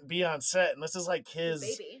he couldn't be on set, and this is like His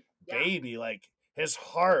his baby. Yeah. baby, like his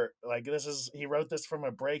heart. Like he wrote this from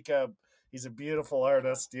a breakup. He's a beautiful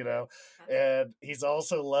artist, and he's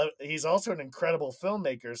also an incredible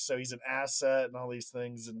filmmaker. So he's an asset and all these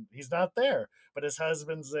things, and he's not there, but his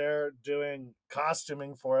husband's there doing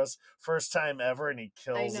costuming for us, first time ever, and he I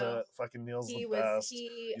kills know. it. Fucking Neil's the He was best.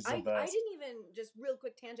 He's the I best. didn't even, just real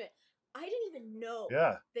quick tangent. I didn't even know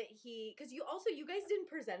Yeah, that because you guys didn't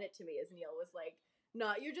present it to me as Neil was like,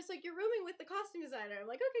 not, you're just like, you're rooming with the costume designer. I'm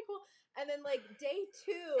like, okay, cool. And then like day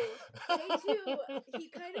two, he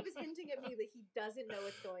kind of is hinting at me that he doesn't know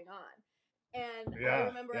what's going on. And I yeah,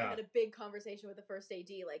 remember I yeah, had a big conversation with the first AD,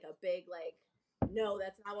 like a big like, no,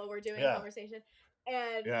 that's not what we're doing yeah, conversation.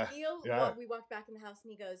 And yeah, Neil, yeah, we walked back in the house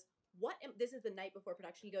and he goes, this is the night before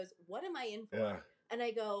production. He goes, what am I in for? Yeah. And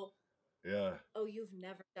I go, Yeah. oh, you've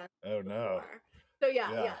never done Oh this no. before. So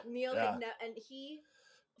yeah. Yeah. Neil Yeah. had and he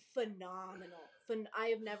phenomenal. I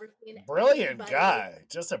have never seen Brilliant anybody, guy.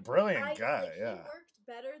 Just a brilliant guy. Like, yeah. He worked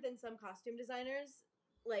better than some costume designers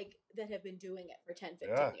like that have been doing it for 10, 15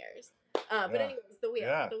 Yeah. years. But anyways, the wheel.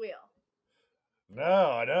 Yeah. The wheel. No,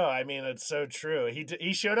 I know. I mean, it's so true.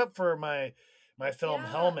 He showed up for my film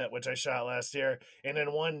Yeah. Helmet, which I shot last year, and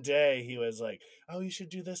in one day he was like, "Oh, you should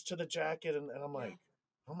do this to the jacket," and I'm like,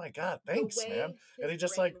 "Oh my god, thanks, the way man!" His And he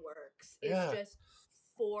just brain like works yeah. is just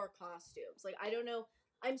for costumes. Like, I don't know.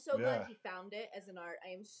 I'm so glad he found it as an art. I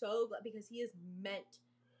am so glad because he is meant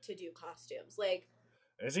to do costumes. Like,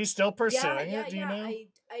 is he still pursuing it? Do you know?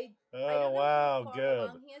 I Oh don't know wow, how far good.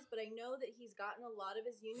 along he is, but I know that he's gotten a lot of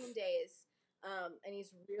his union days. And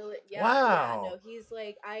he's really wow. No, he's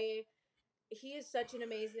like he is such an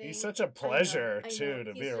amazing. He's such a pleasure too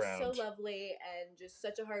to be around. He's just so lovely and just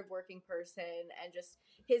such a hardworking person, and just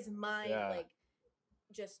his mind like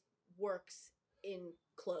just works in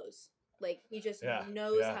clothes. Like he just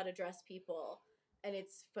knows how to dress people, and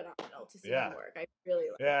it's phenomenal to see him work. I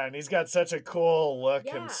really like. Yeah, and he's got such a cool look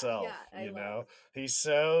himself. You know, he's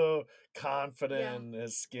so confident in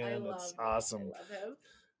his skin. It's awesome. I love him.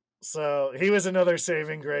 So he was another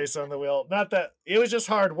saving grace on the wheel. Not that it was just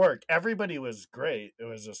hard work. Everybody was great. It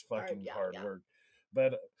was just fucking hard work.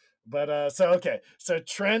 But so okay. So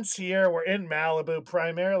Trent's here. We're in Malibu.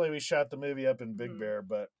 Primarily, we shot the movie up in Big Bear,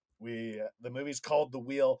 but the movie's called The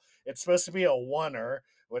Wheel. It's supposed to be a oneer,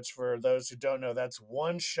 which for those who don't know, that's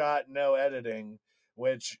one shot, no editing,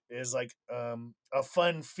 which is like a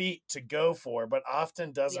fun feat to go for, but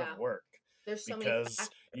often doesn't work. There's so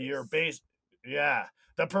because many you're based. Yeah.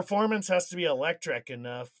 The performance has to be electric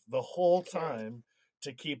enough the whole time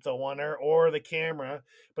to keep the oneer or the camera.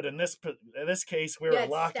 But in this case, we were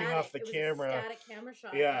locking off the camera. A static camera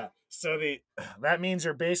shot. Yeah. So that means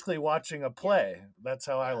you're basically watching a play. That's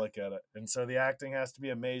how I look at it. And so the acting has to be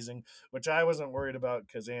amazing, which I wasn't worried about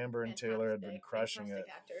because Amber and Taylor had been crushing it.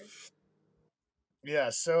 Actors. Yeah,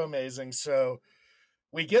 so amazing. So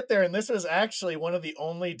we get there, and this was actually one of the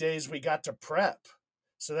only days we got to prep.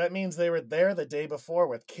 So that means they were there the day before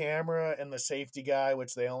with camera and the safety guy,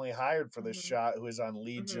 which they only hired for this shot, who was on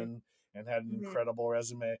Legion and had an incredible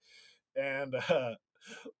resume. And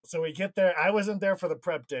so we get there. I wasn't there for the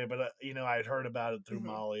prep day, but I'd heard about it through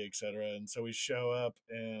Molly, etc. And so we show up,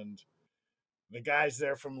 and the guy's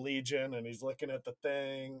there from Legion, and he's looking at the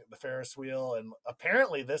thing, the Ferris wheel, and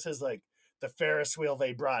apparently this is like the Ferris wheel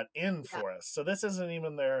they brought in for us. So this isn't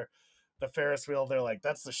even the Ferris wheel. They're like,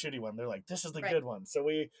 that's the shitty one. They're like, this is the good one. So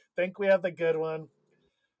we think we have the good one.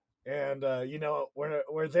 And,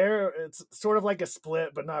 we're there. It's sort of like a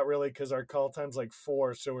split, but not really, because our call time's like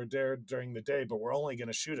 4. So we're there during the day, but we're only going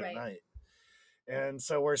to shoot at night. And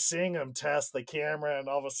so we're seeing them test the camera, and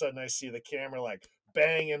all of a sudden I see the camera like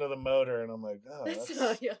bang into the motor, and I'm like, oh, that's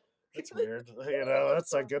weird.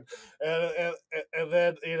 That's not good. And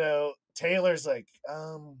then, Taylor's like,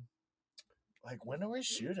 when are we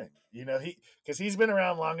shooting? Because he's been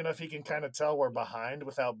around long enough, he can kind of tell we're behind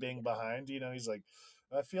without being behind. He's like,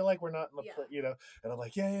 I feel like we're not in the, and I'm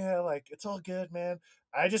like, yeah, like, it's all good, man.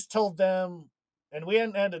 I just told them, and we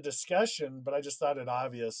hadn't had a discussion, but I just thought it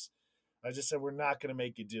obvious. I just said, we're not going to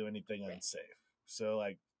make you do anything unsafe. So,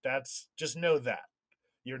 like, just know that.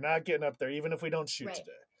 You're not getting up there, even if we don't shoot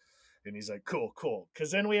today. And he's like, cool.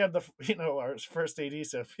 Because then we had our first AD,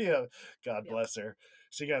 Sophia, God bless her.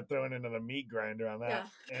 She got thrown into the meat grinder on that.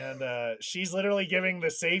 Yeah. And she's literally giving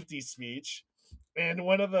the safety speech. And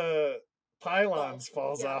one of the pylons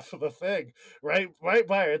falls off of the thing right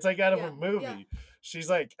by her. It's like out of a movie. Yeah. She's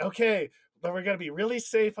like, okay, but we're going to be really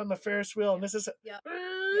safe on the Ferris wheel. And this is... You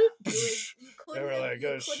couldn't have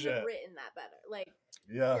written that better. Like...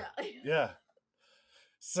 Yeah.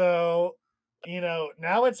 So...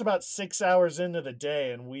 now it's about 6 hours into the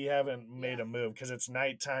day, and we haven't made a move because it's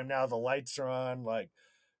nighttime now. The lights are on, like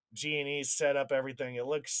G&E set up everything. It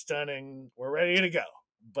looks stunning. We're ready to go,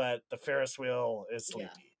 but the Ferris wheel is sleepy.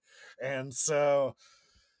 And so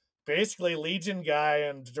basically Legion guy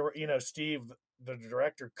and, Steve, the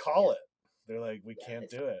director, call it. They're like, we can't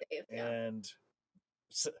do it. And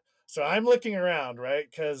so I'm looking around, right?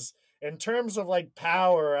 Because in terms of like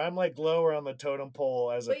power, I'm like lower on the totem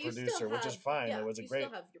pole as a producer, which is fine. It was a great.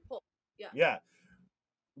 Still have your pole. Yeah.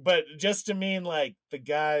 But just to mean like the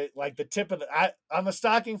guy, like the tip of on the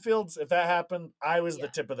stocking fields, if that happened, I was the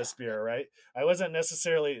tip of the spear, right? I wasn't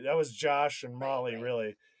necessarily, that was Josh and Molly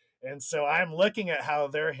really. And so I'm looking at how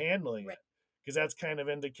they're handling it, because that's kind of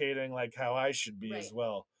indicating like how I should be as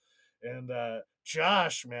well. And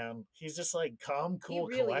Josh, man, he's just like calm, He cool,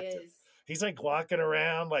 really collected. is. He's like walking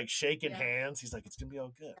around, like shaking Yeah. hands. He's like, it's gonna be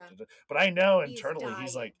all good. Yeah. But I know He's internally,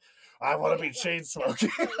 he's dying. like, I want Oh to yeah, be yeah, chain yeah.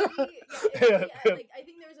 smoking. No, if we like, I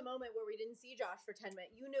think there was a moment where we didn't see Josh for 10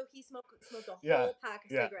 minutes. You know, he smoked a Yeah, whole pack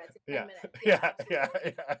of yeah, cigarettes in yeah, 10 minutes. Yeah, yeah, yeah,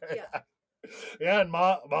 absolutely. yeah, Yeah, yeah. Yeah, and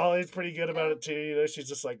Molly's pretty good about yeah, it too. You know, she's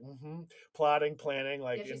just like plotting, planning, yeah.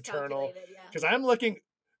 like She's internal. calculated. Yeah, Because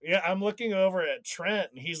I'm looking over at Trent,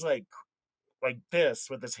 and he's like this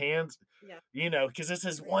with his hands, yeah. because this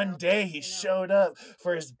is I one know. day he I know. showed up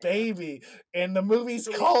for his I know. baby, and the movie's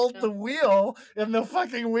The wheel. called No. The Wheel, and the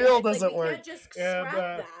fucking Yeah, wheel it's like doesn't we work. can't just And scrap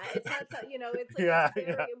that. It's not so. It's like yeah, it's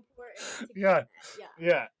yeah, very important to keep yeah, it. Yeah,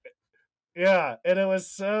 yeah. Yeah, and it was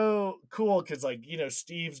so cool because, like,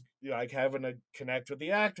 Steve's like having to connect with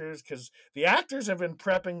the actors because the actors have been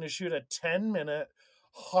prepping to shoot a 10-minute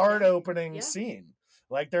hard yeah, opening yeah, scene.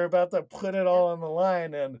 Like, they're about to put it yeah, all on the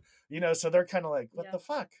line, and so they're kind of like, what yeah, the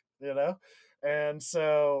fuck, And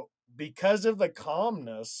so, because of the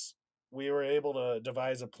calmness, we were able to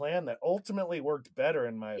devise a plan that ultimately worked better,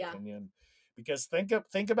 in my yeah, opinion. Because think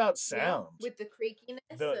about yeah. sound. With the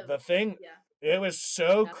creakiness The of thing, yeah, it was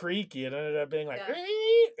so yeah, creaky. It ended up being like, yeah,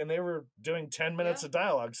 and they were doing 10 minutes yeah, of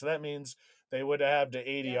dialogue. So that means they would have to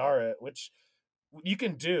yeah, ADR it, which you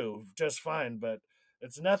can do just fine, but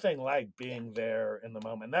it's nothing like yeah, being there in the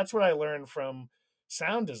moment. That's what I learned from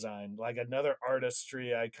sound design, like another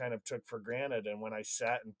artistry I kind of took for granted. And when I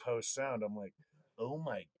sat in post sound, I'm like, oh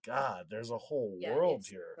my God, there's a whole yeah. world It's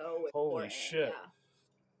here. so Holy important. shit. Yeah,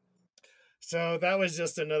 So that was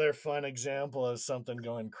just another fun example of something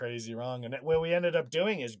going crazy wrong. And what we ended up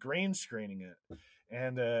doing is green screening it.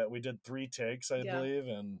 And we did 3 takes, I yeah. believe,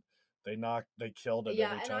 and they killed it Yeah,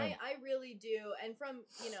 every and time. I really do. And from,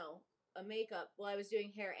 a makeup, well, I was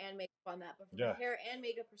doing hair and makeup on that, but from a Yeah, hair and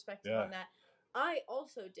makeup perspective yeah, on that, I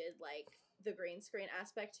also did like the green screen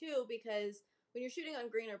aspect too, because when you're shooting on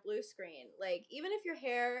green or blue screen, like even if your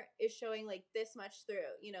hair is showing like this much through,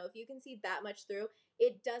 if you can see that much through,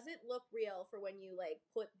 it doesn't look real for when you like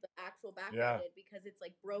put the actual background yeah. in because it's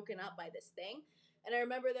like broken up by this thing. And I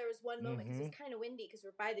remember there was one moment because Mm-hmm. it's kind of windy because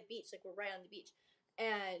we're by the beach, like we're right on the beach,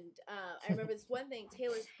 and I remember this one thing,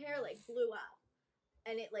 Taylor's hair like blew up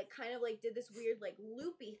and it like kind of like did this weird like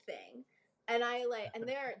loopy thing. And I like and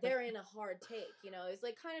they're in a hard take, it was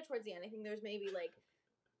like kind of towards the end. I think there's maybe like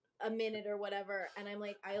a minute or whatever. And I'm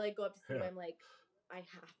like, I like go up to Steve, Yeah, I'm like, I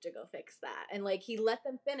have to go fix that. And like he let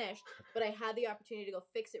them finish, but I had the opportunity to go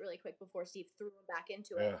fix it really quick before Steve threw him back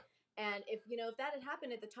into it. yeah, And if that had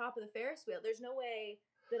happened at the top of the Ferris wheel, there's no way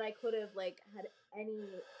that I could have like had any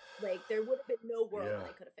like there would have been no world yeah, that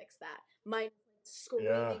I could have fixed that. My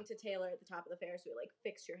yeah. screaming to Taylor at the top of the Ferris wheel, like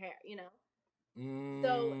fix your hair.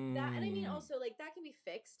 So that, and I mean Mm, also like that can be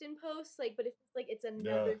fixed in post, like, but it's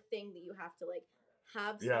yeah, another thing that you have to like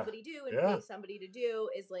have yeah, somebody do and yeah, pay somebody to do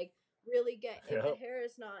is like really get if the yeah. hair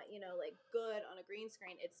is not like good on a green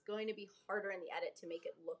screen, it's going to be harder in the edit to make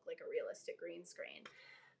it look like a realistic green screen.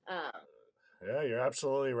 Um, Yeah, you're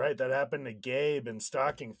absolutely right. That happened to Gabe in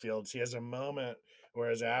Stocking Fields. He has a moment where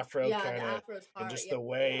his afro yeah, the kind of, afro's and hard. just Yeah, the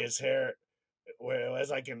way yeah, his hair,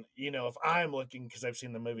 whereas I can, if I'm looking, because I've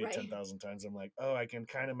seen the movie right, 10,000 times, I'm like, oh, I can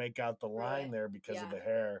kind of make out the line right, there because of yeah, the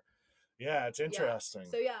hair. Yeah, it's yeah. interesting.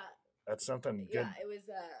 So yeah, That's something yeah, good it was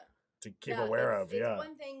to keep yeah, aware of. it's Yeah.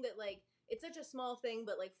 one thing that like it's such a small thing,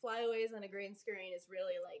 but like flyaways on a green screen is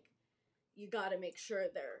really like you got to make sure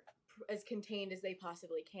they're as contained as they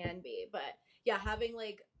possibly can be. But yeah, having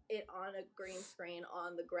like it on a green screen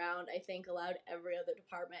on the ground, I think allowed every other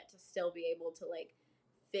department to still be able to like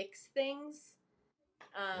fix things.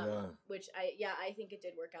 Yeah. Which I think it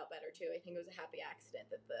did work out better too. I think it was a happy accident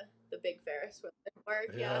that the big Ferris wheel didn't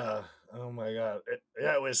work. Yeah, Yeah. Oh my God.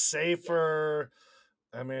 Yeah, it was yeah. safer.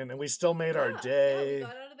 I mean, and we still made our Yeah, we day.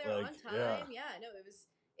 got out of there Like, on yeah. time. Yeah, no,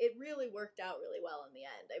 it really worked out really well in the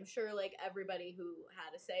end. I'm sure like everybody who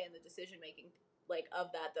had a say in the decision making like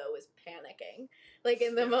of that though was panicking like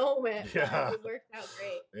in the moment, but Yeah. it worked out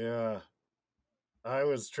great. Yeah. I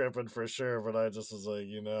was tripping for sure, but I just was like,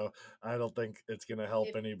 I don't think it's gonna help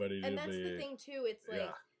If anybody and to that's the be. thing too, it's Yeah.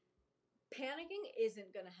 like panicking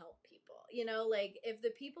isn't going to help people. Like if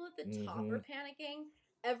the people at the top Mm-hmm. are panicking,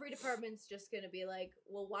 every department's just going to be like,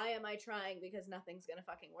 well, why am I trying? Because nothing's going to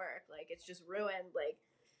fucking work. Like it's just ruined. Like,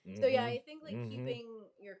 so yeah, Mm-hmm. I think like Mm-hmm. keeping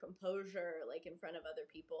your composure, like in front of other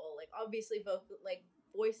people, like obviously like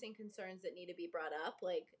voicing concerns that need to be brought up,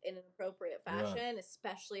 like in an appropriate Yeah. fashion,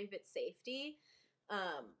 especially if it's safety.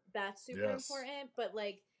 That's super Yes. important. But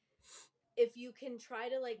like, if you can try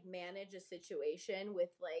to like manage a situation with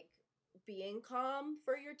like being calm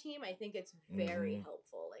for your team, I think it's very Mm-hmm.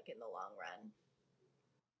 helpful like in the long run.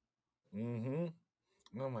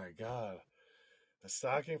 Mm-hmm. Oh my God. The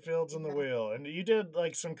stocking fields and the Yeah. wheel. And you did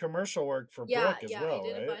like some commercial work for Yeah, Brooke as yeah, I well,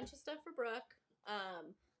 did a right? bunch of stuff for Brooke.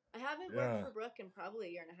 I haven't worked Yeah. for Brooke in probably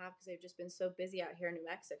a year and a half because they've just been so busy out here in New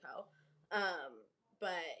Mexico.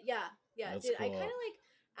 But yeah, That's did I kind cool. of like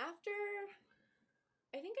after?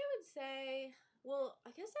 I think I would say, well,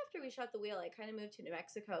 I guess after we shot the wheel, I kind of moved to New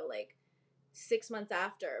Mexico like 6 months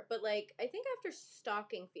after. But like, I think after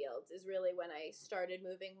stocking fields is really when I started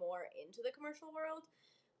moving more into the commercial world.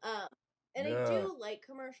 Um, and I Yeah. do like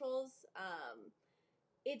commercials.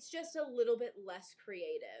 It's just a little bit less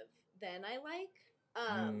creative than I like.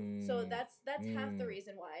 So Mm. that's half the Mm.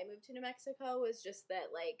 reason why I moved to New Mexico is just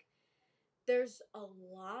that like there's a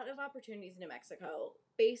lot of opportunities in New Mexico.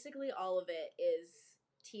 Basically, all of it is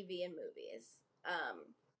TV and movies.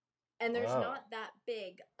 And there's Wow. not that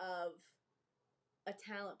big of a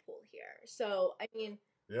talent pool here. So, I mean,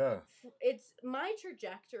 Yeah. it's my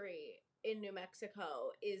trajectory in New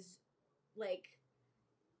Mexico is like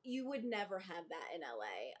you would never have that in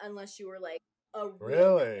LA unless you were like a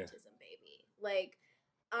real Really? nepotism baby. Like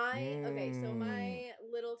okay, so Mm. my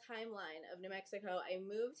little timeline of New Mexico, I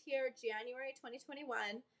moved here January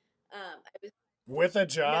 2021. I was With a no,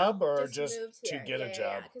 job or just just moved to here. get a Yeah,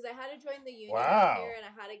 job? because I had to join the union out here Wow. and I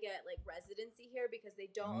had to get like residency here because they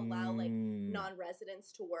don't allow like Mm.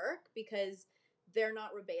 non-residents to work because they're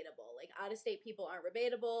not rebatable. Like out of state people aren't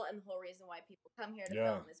rebatable, and the whole reason why people come here to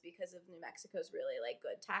Yeah. film is because of New Mexico's really like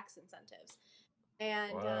good tax incentives.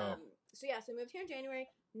 And Wow. so yeah, so I moved here in January.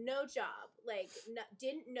 No job, like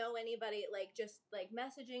didn't know anybody. Like just like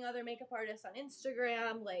messaging other makeup artists on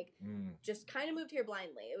Instagram. Like Mm. just kind of moved here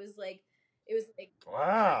blindly. It was like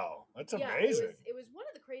Wow. That's yeah, amazing. it was one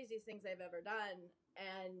of the craziest things I've ever done,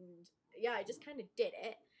 and yeah, I just kind of did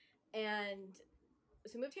it. And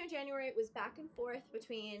so moved here in January. It was back and forth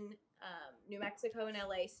between New Mexico and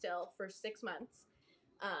LA still for 6 months,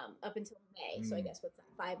 up until May. So I Mm. guess what's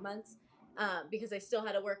that, 5 months? Because I still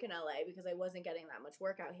had to work in LA because I wasn't getting that much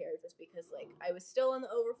work out here, just because like I was still on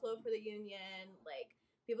the overflow for the union. Like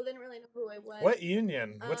people didn't really know who I was. What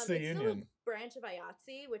union? What's the It's still a union? branch of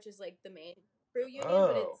IATSE, which is like the main crew union,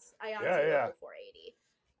 but Oh. it's Yeah, IATSE yeah. Local 480.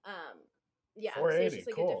 Yeah, so it's 480. just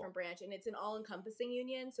like a Cool. different branch, and it's an all-encompassing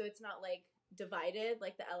union, so it's not like divided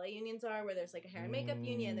like the LA unions are, where there's like a hair and makeup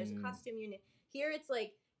union, there's a Mm. costume union. Here, it's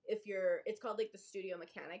like it's called like the studio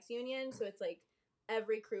mechanics union, so it's like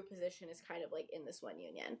every crew position is kind of like in this one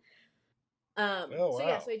union. Oh, So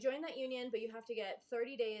yeah, wow. so I joined that union, but you have to get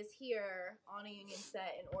 30 days here on a union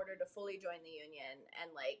set in order to fully join the union.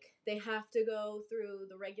 And like they have to go through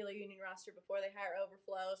the regular union roster before they hire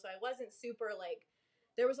overflow. So I wasn't super like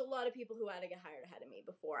there was a lot of people who had to get hired ahead of me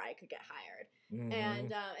before I could get hired. Mm-hmm.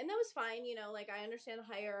 And that was fine, you know, like I understand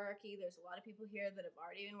the hierarchy. There's a lot of people here that have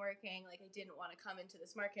already been working. Like I didn't want to come into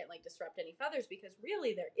this market and like disrupt any feathers because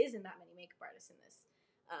really there isn't that many makeup artists in this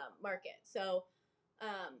market. So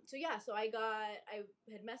yeah, so I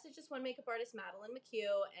had messaged this one makeup artist, Madeline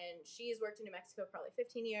McHugh, and she's worked in New Mexico probably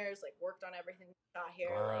 15 years, like worked on everything we shot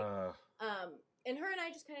here, and her and I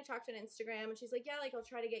just kind of talked on Instagram, and she's like, yeah, like I'll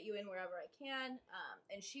try to get you in wherever I can,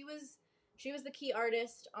 and she was the key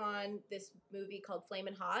artist on this movie called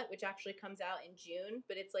Flamin' Hot, which actually comes out in June,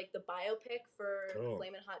 but it's like the biopic for the Cool.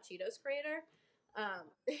 Flamin' Hot Cheetos creator.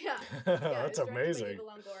 Yeah, it That's was directed by amazing. Eva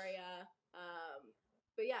Longoria.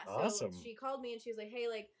 But yeah, so Awesome. she called me and she was like, "Hey,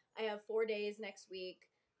 like I have 4 days next week.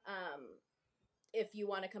 If you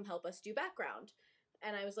want to come help us do background."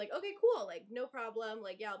 And I was like, "Okay, cool. Like no problem.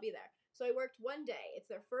 Like yeah, I'll be there." So I worked one day. It's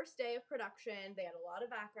their first day of production. They had a lot of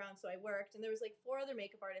background, so I worked, and there was like 4 other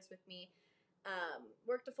makeup artists with me.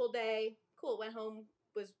 Worked a full day. Cool. Went home.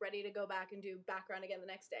 Was ready to go back and do background again the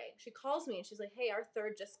next day. She calls me and she's like, "Hey, our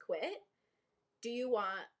third just quit. Do you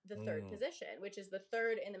want the third Mm. position?" Which is the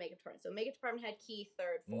third in the makeup department. So makeup department had key,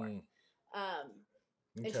 third, fourth. Mm.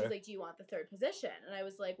 And she's Okay. like, "Do you want the third position?" And I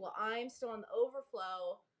was like, "Well, I'm still on the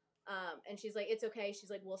overflow." And she's like, "It's okay." She's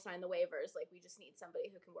like, "We'll sign the waivers. Like, we just need somebody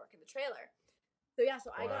who can work in the trailer." So yeah,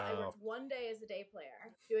 so I Wow. worked one day as a day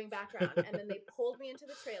player doing background, and then they pulled me into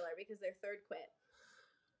the trailer because their third quit.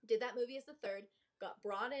 Did that movie as the third. Got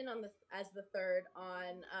brought in as the third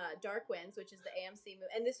on Dark Winds, which is the AMC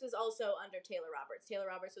movie, and this was also under Taylor Roberts. Taylor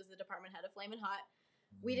Roberts was the department head of Flamin' Hot.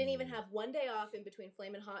 We didn't even have one day off in between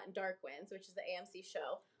Flamin' Hot and Dark Winds, which is the AMC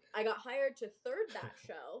show. I got hired to third that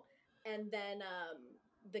show, and then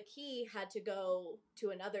the key had to go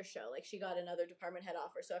to another show. Like she got another department head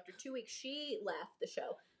offer. So after 2 weeks, she left the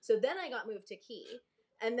show. So then I got moved to key,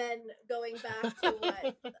 and then going back to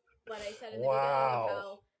what I said in the beginning of Wow.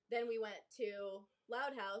 how then we went to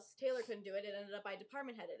Loud House. Taylor couldn't do it. It ended up I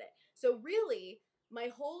department headed it. So really, my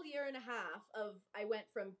whole year and a half I went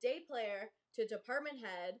from day player to department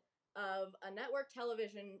head of a network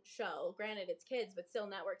television show. Granted, it's kids, but still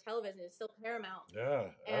network television. It's still Paramount. Yeah,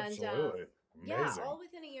 And absolutely. yeah, Amazing. all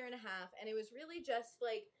within a year and a half. And it was really just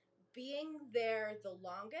like being there the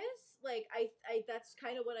longest. Like I that's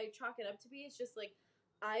kind of what I chalk it up to be. It's just like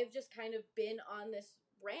I've just kind of been on this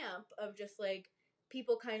ramp of just like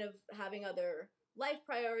people kind of having other life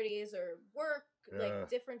priorities or work, like Yeah.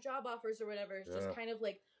 different job offers or whatever. It's just Yeah. kind of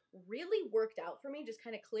like really worked out for me, just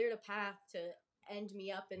kind of cleared a path to end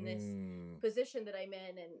me up in this position that I'm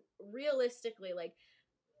in. And realistically, like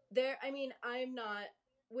I'm not,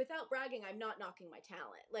 without bragging, I'm not knocking my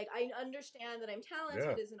talent. Like, I understand that I'm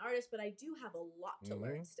talented as an artist, but I do have a lot to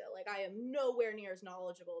learn still. Like, I am nowhere near as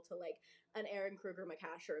knowledgeable to like an Aaron Kruger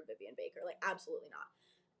McCash or a Vivian Baker. Like, absolutely not.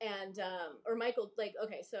 And or Michael, like,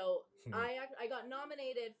 okay, so I got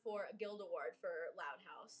nominated for a Guild Award for Loud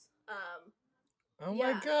House. Oh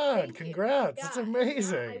yeah, my God! Congrats! Yeah, That's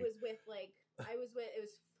amazing. I was with it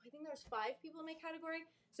was, I think there was 5 people in my category,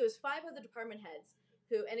 so it was 5 of the department heads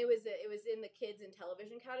who, and it was in the kids and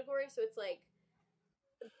television category. So it's like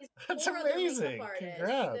that's 4 other amazing. makeup artists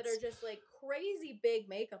Congrats. that are just like crazy big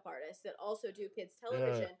makeup artists that also do kids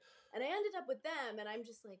television. And I ended up with them, and I'm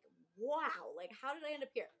just like, wow, like how did I end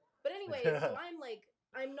up here? But anyway, so I'm like,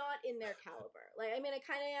 I'm not in their caliber. Like, I mean, I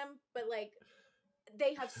kind of am, but like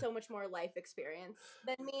they have so much more life experience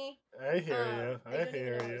than me. I hear you. I don't even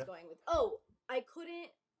know where I was going with. Oh, I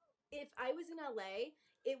couldn't. If I was in LA,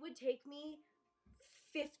 it would take me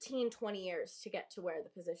 15-20 years to get to where the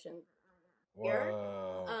position here.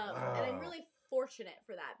 Wow. And I'm really fortunate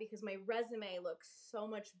for that because my resume looks so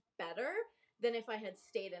much better than if I had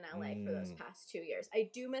stayed in LA for those past 2 years. I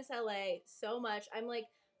do miss LA so much. I'm like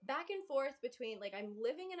back and forth between, like, I'm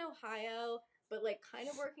living in Ohio, but like kind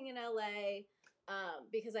of working in LA.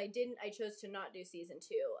 Because I chose to not do season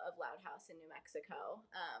 2 of Loud House in New Mexico.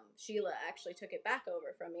 Sheila actually took it back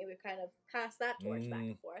over from me. We've kind of passed that torch back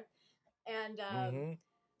and forth. And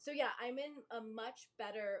so yeah, I'm in a much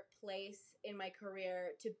better place in my career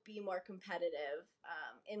to be more competitive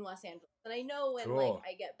in Los Angeles. And I know when like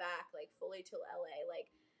I get back like fully to LA,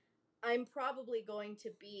 like I'm probably going to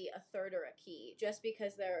be a third or a key just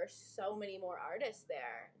because there are so many more artists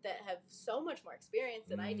there that have so much more experience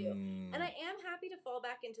than I do. And I am happy to fall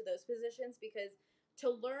back into those positions because to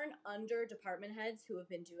learn under department heads who have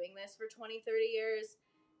been doing this for 20, 30 years,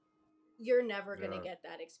 you're never going to get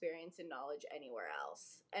that experience and knowledge anywhere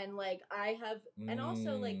else. And like I have, and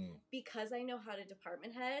also like because I know how to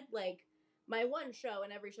department head, like my one show,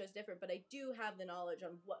 and every show is different, but I do have the knowledge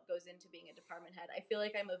on what goes into being a department head. I feel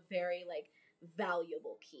like I'm a very like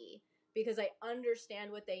valuable key because I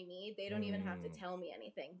understand what they need. They don't even have to tell me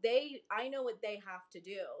anything. I know what they have to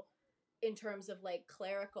do in terms of like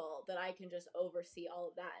clerical, that I can just oversee all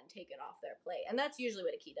of that and take it off their plate. And that's usually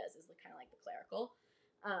what a key does, is kind of like the clerical.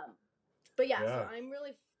 But yeah, so I'm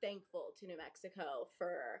really thankful to New Mexico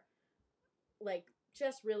for like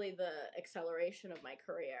just really the acceleration of my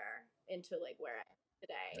career into like where I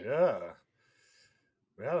am today.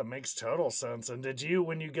 Yeah, that makes total sense. And did you,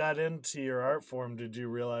 when you got into your art form, did you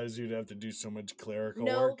realize you'd have to do so much clerical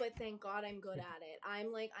work? No, but thank God I'm good at it.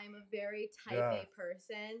 I'm a very type A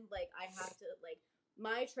person. Like I have to, like,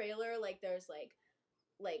 my trailer, like there's like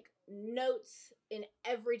notes in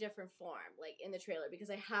every different form, like in the trailer, because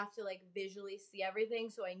I have to like visually see everything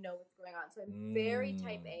so I know what's going on. So I'm very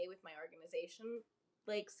type A with my organization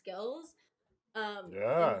like skills. And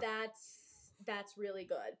that's really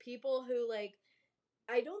good. People who like,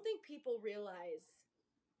 I don't think people realize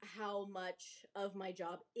how much of my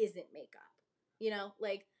job isn't makeup. You know,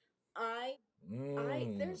 like I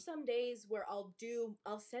there's some days where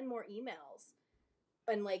I'll send more emails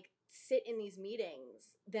and like sit in these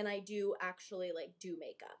meetings than I do actually like do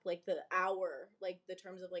makeup. Like the hour, like the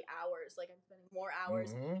terms of like hours, like I'm spending more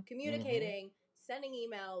hours communicating, sending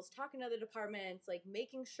emails, talking to other departments, like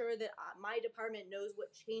making sure that my department knows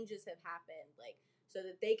what changes have happened, like so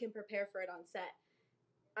that they can prepare for it on set.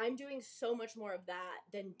 I'm doing so much more of that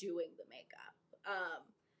than doing the makeup.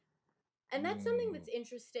 And that's something that's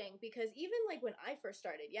interesting because even like when I first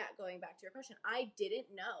started, going back to your question, I didn't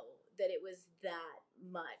know that it was that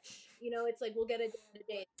much. You know, it's like we'll get a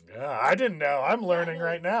day. Yeah, I didn't know. I'm learning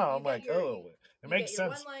right now. I'm like, it makes sense.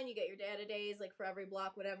 You get your one line, you get your data days, like for every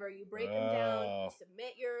block, whatever. You break them down. You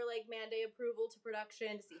submit your like man-day approval to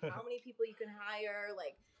production to see how many people you can hire,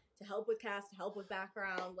 like to help with cast, to help with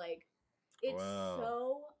background. Like it's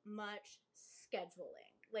so much scheduling.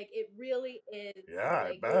 Like it really is. Yeah,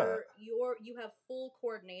 like I bet. You have full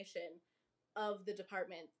coordination of the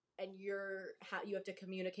department, and you have to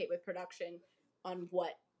communicate with production on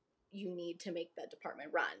what you need to make that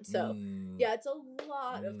department run. So yeah, it's a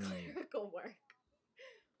lot of clerical work.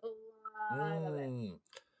 A lot of it.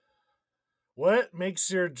 What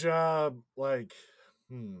makes your job like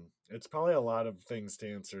it's probably a lot of things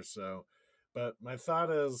to answer, so but my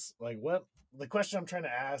thought is like what the question I'm trying to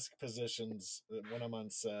ask positions when I'm on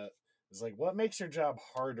set is like what makes your job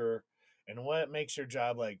harder and what makes your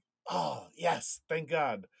job like, oh yes, thank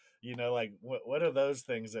God. You know, like what are those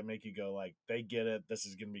things that make you go like they get it, this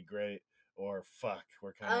is gonna be great, or fuck,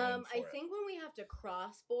 we're kinda in for I it. think when we have to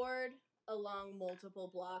cross board along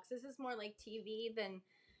multiple blocks, this is more like TV than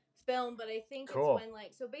film, but I think it's Cool. when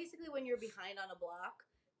like so basically when you're behind on a block,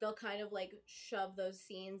 they'll kind of like shove those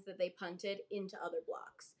scenes that they punted into other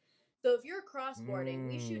blocks. So if you're crossboarding,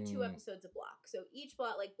 we shoot 2 episodes a block. So each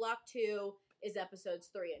block, like block 2 is episodes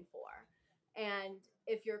 3 and 4. And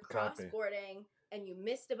if you're Copy. crossboarding and you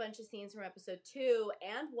missed a bunch of scenes from episode 2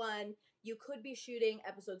 and 1, you could be shooting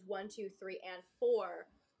episodes 1, 2, 3, and 4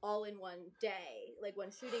 all in one day, like one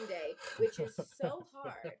shooting day, which is so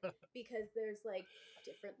hard because there's like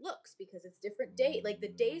different looks because it's different day. Like the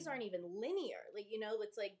days aren't even linear. Like, you know,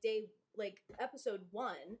 it's like like episode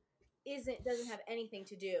 1 doesn't have anything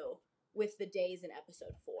to do with the days in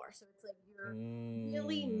episode 4. So it's like you're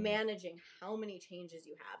really managing how many changes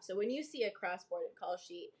you have. So when you see a cross-boarded call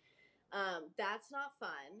sheet, that's not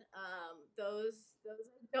fun. Those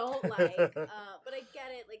I don't like. But I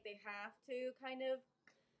get it. Like they have to kind of,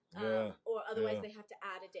 or otherwise they have to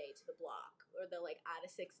add a day to the block, or they'll like add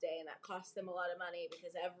a 6th day, and that costs them a lot of money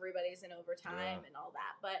because everybody's in overtime and all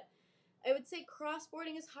that. But I would say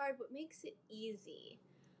crossboarding is hard. What makes it easy?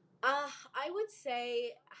 I would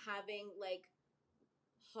say having like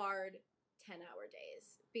hard 10-hour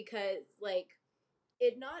days, because like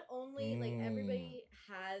it not only like everybody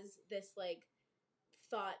has this like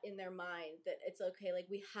thought in their mind that it's okay, like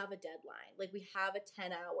we have a deadline, like we have a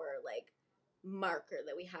 10-hour like marker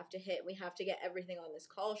that we have to hit, we have to get everything on this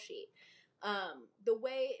call sheet. The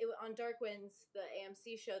way on Dark Winds, the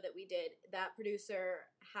AMC show that we did, that producer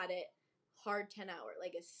had it hard 10-hour,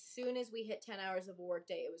 like as soon as we hit 10 hours of a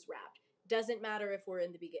workday it was wrapped. Doesn't matter if we're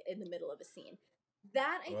in the middle of a scene.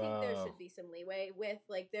 That I think there should be some leeway with.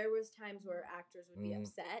 Like there was times where actors would be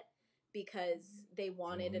upset because they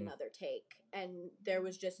wanted another take, and there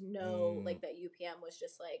was just no like that UPM was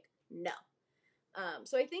just like no.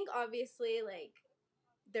 So I think obviously like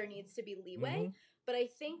there needs to be leeway, but I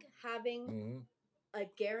think having a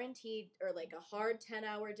guaranteed or like a hard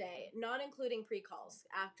 10-hour day, not including pre-calls,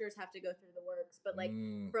 actors have to go through the works, but like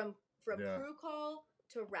from crew call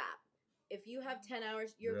to wrap, if you have 10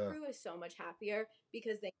 hours, your crew is so much happier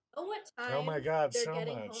because they know what time oh my God, they're so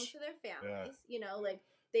getting much. home to their families. You know, like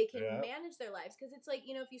they can manage their lives, because it's like,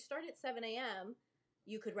 you know, if you start at 7 a.m.,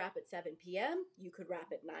 you could wrap at 7 p.m., you could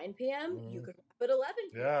wrap at 9 p.m., you could wrap at 11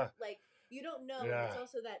 p.m. Like you don't know. And it's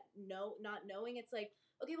also that not knowing. It's like,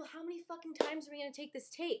 okay, well, how many fucking times are we going to take this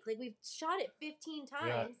take? Like we've shot it 15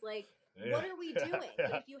 times. Like what are we doing?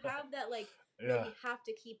 But if you have that, like, no, we have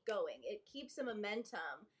to keep going. It keeps a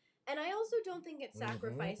momentum. And I also don't think it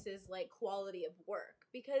sacrifices like quality of work,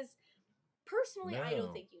 because personally, I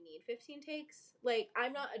don't think you need 15 takes. Like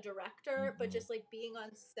I'm not a director, but just like being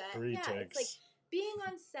on set, 3 takes. it's like being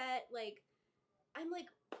on set, like I'm like,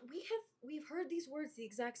 we've heard these words the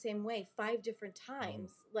exact same way 5 different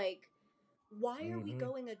times. Like why are we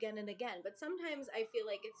going again and again? But sometimes I feel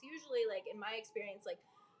like it's usually like, in my experience, like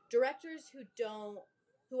directors who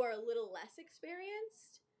are a little less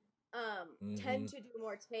experienced tend to do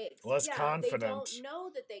more takes. Less confident. They don't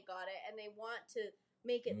know that they got it, and they want to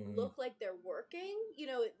make it look like they're working, you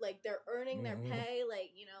know, like they're earning their pay, like,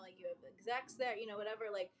 you know, like you have execs there, you know, whatever,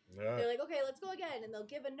 like they're like, okay, let's go again, and they'll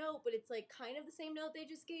give a note, but it's like kind of the same note they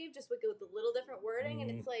just gave, just with a little different wording, and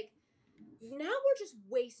it's like, now we're just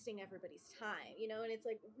wasting everybody's time, you know. And it's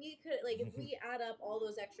like, we could, like, if we add up all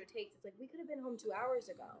those extra takes, it's like we could have been home 2 hours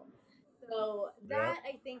ago. So that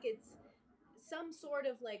I think it's some sort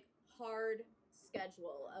of like hard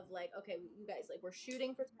schedule of like, okay, you guys, like we're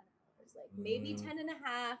shooting for 10 hours, like maybe 10 and a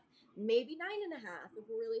half, maybe 9 and a half if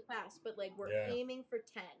we're really fast, but like we're aiming for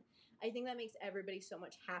 10. I think that makes everybody so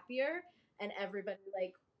much happier, and everybody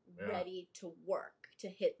like ready to work to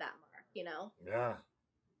hit that mark, you know? Yeah,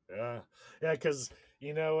 because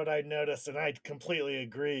you know what I noticed, and I completely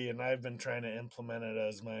agree, and I've been trying to implement it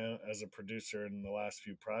as a producer in the last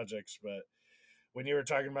few projects. But when you were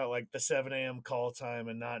talking about like the 7 a.m. call time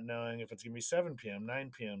and not knowing if it's gonna be 7 p.m.,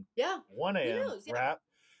 9 p.m., 1 a.m. wrap,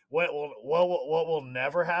 what will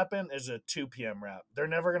never happen is a 2 p.m. wrap. They're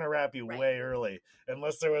never gonna wrap you way early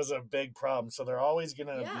unless there was a big problem. So they're always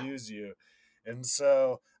gonna abuse you, and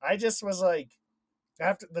so I just was like,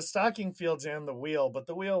 after the stocking fields and the wheel, but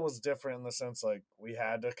the wheel was different in the sense like we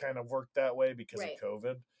had to kind of work that way because of Right.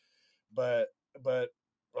 COVID. But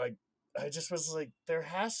like I just was like, there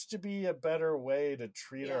has to be a better way to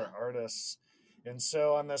treat Yeah. our artists. And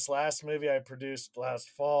so on this last movie I produced last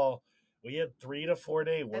fall, we had 3 to 4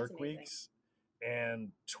 day That's work amazing. weeks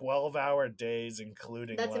and 12-hour days,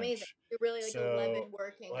 including That's amazing. lunch. You're really like So 11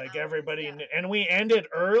 working like hours. everybody, Yeah. and we ended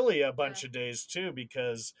early a bunch Yeah. of days too,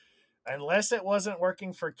 because unless it wasn't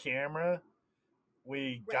working for camera,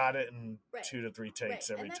 we Right. got it in Right. 2 to 3 Right. takes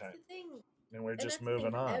every And that's time. the thing. And we're And just that's the thing.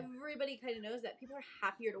 moving on. Everybody kind of knows that people are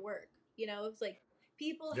happier to work. You know, it's like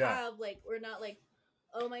people Yeah. have like, we're not like,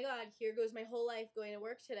 oh my God, here goes my whole life going to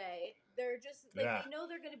work today. They're just like, Yeah. they know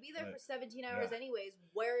they're going to be there Right. for 17 hours Yeah. anyways.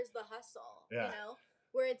 Where's the hustle? Yeah. You know,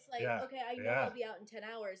 where it's like, Yeah. okay, I know Yeah. I'll be out in 10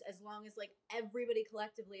 hours as long as like everybody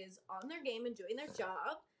collectively is on their game and doing their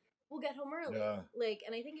job. We'll get home early. Yeah. Like,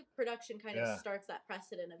 and I think production kind of Yeah. starts that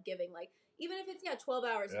precedent of giving like, even if it's 12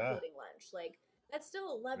 hours Yeah. including lunch, like that's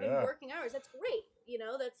still 11 Yeah. working hours. That's great. You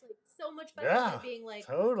know, that's like so much better Yeah. than being like,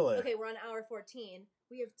 Totally. okay, we're on hour 14.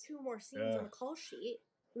 We have 2 more scenes Yeah. on the call sheet.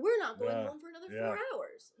 We're not going Yeah. home for another Yeah. 4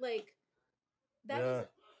 hours. Like that Yeah. is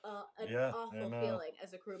an Yeah. I awful know. feeling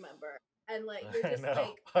as a crew member. And like you're I just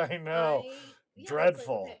know. like I know. it's like,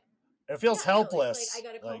 Dreadful. okay. It feels Yeah, no, helpless. it's like I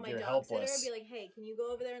gotta call Like my you're dog sitter and helpless. be like, hey, can you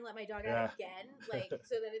go over there and let my dog Yeah. out again? Like,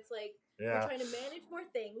 so that it's like you're Yeah. trying to manage more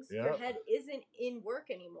things. Yep. Your head isn't in work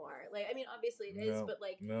anymore. Like, I mean, obviously it is, No. but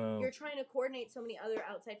like No. you're trying to coordinate so many other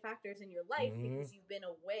outside factors in your life Mhm. because you've been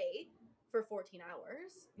away for 14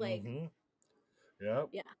 hours. Like, Mhm. Yep.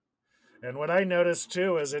 yeah, And what I noticed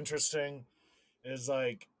too is interesting is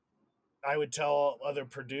like I would tell other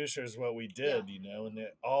producers what we did, yeah, you know,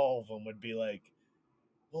 and all of them would be like,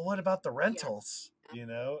 well, what about the yeah. rentals? You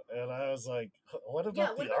know? And I was like, what Yeah,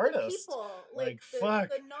 about what the about the artist? people? Like, Like fuck.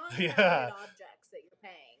 the non-finite Yeah. objects that you're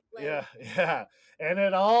paying. Like, Yeah. Yeah. And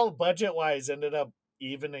it all budget wise ended up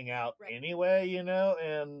evening out right, anyway, you know?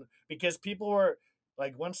 And because people were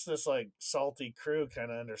like, once this like salty crew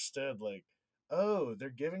kind of understood, like, oh, they're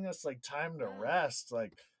giving us like time to yeah, rest.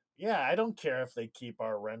 Like, yeah, I don't care if they keep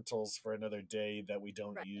our rentals for another day that we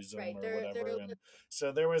don't right, use them right. or They're whatever. And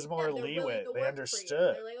so there was yeah, more they're willing leeway. to They work for you.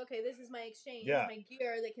 understood. They're like, okay, this is my exchange, Yeah. my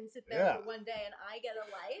gear that can sit there Yeah. for one day and I get a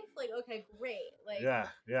life. Like, okay, great. Like, Yeah.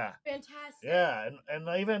 Yeah. fantastic. Yeah. And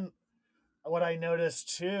even what I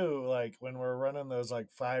noticed too, like when we're running those like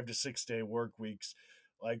 5 to 6 day work weeks,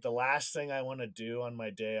 like the last thing I want to do on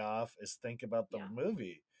my day off is think about the Yeah.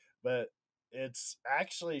 movie. But it's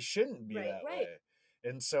actually shouldn't be Right, that right. way.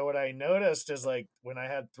 And so what I noticed is like when I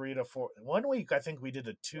had 3 to 4 one week, I think we did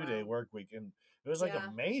a 2 day Wow. work week and it was like Yeah.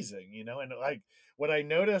 amazing, you know, and like what I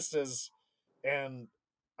noticed is and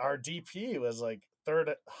our DP was like third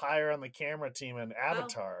higher on the camera team in Wow.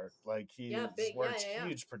 Avatar. Like he's Yeah, big. worked Yeah.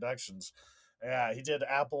 huge productions. Yeah, he did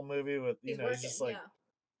Apple movie with He's he's working. just like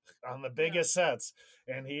Yeah. on the biggest sets.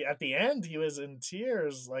 And he at the end he was in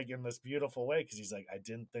tears, like in this beautiful way, because he's like, I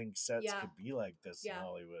didn't think sets Yeah. could be like this in Yeah.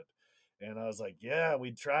 Hollywood. And I was like, yeah,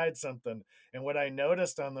 we tried something. And what I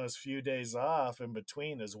noticed on those few days off in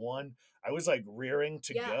between is one, I was like rearing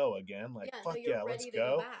to Yeah. go again, like Yeah. No, fuck you're yeah, let's ready to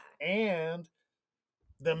go go. back. And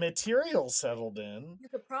the material settled in. You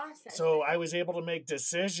could process So it. I was able to make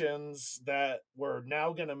decisions that were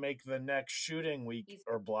now going to make the next shooting week Easy.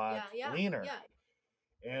 or block Yeah. leaner. Yeah.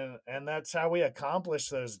 And that's how we accomplish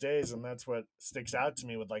those days. And that's what sticks out to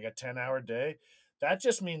me with like a 10-hour day. That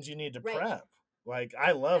just means you need to Right. prep. Like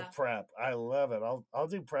I love Yeah. prep. I love it. I'll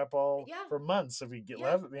do prep all Yeah. for months if you get Yeah.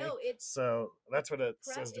 love me. No, it's So that's what it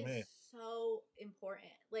prep says to me. is so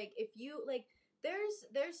important. Like if you like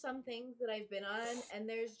there's some things that I've been on and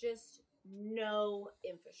there's just no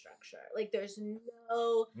infrastructure. Like there's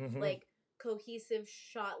no Mhm. like cohesive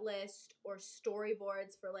shot list or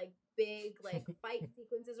storyboards for like big like fight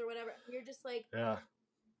sequences or whatever. And you're just like, Yeah.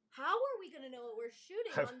 how are we gonna know what we're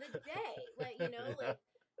shooting on the day? Like, you know, like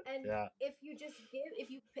and Yeah. if you just if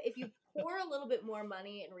you pour a little bit more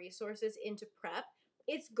money and resources into prep,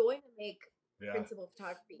 it's going to make Yeah. principal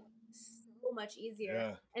photography so much easier.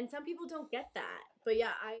 Yeah. And some people don't get that. But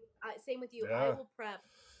yeah, I same with you. I Yeah. will prep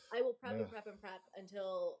Yeah. and prep and prep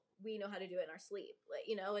until we know how to do it in our sleep. Like,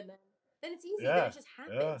 you know, and then it's easy. Yeah. Then it just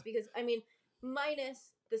happens. Yeah. Because I mean,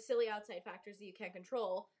 minus the silly outside factors that you can't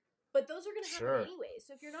control, but those are gonna happen Sure. anyway.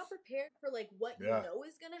 So if you're not prepared for like what Yeah. you know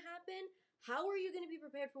is gonna happen, how are you gonna be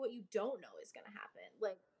prepared for what you don't know is gonna happen?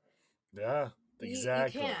 Like Yeah.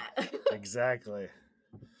 Exactly. you can't. Exactly.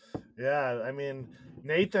 Yeah, I mean,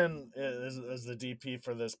 Nathan is the DP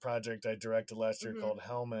for this project I directed last year Mhm. called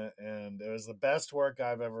Helmet, and it was the best work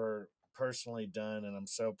I've ever personally done, and I'm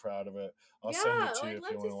so proud of it. I'll send it to you I'd if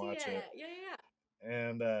love you to want to see watch it. it. Yeah.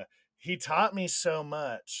 and he taught me so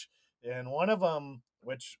much. And one of them,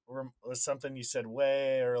 which was something you said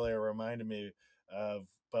way earlier, reminded me of.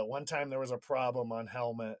 But one time there was a problem on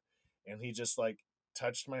helmet, and he just like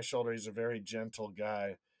touched my shoulder. He's a very gentle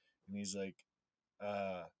guy, and he's like,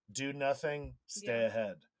 "Do nothing, stay Yeah.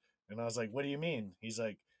 ahead." And I was like, "What do you mean?" He's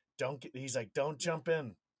like, don't jump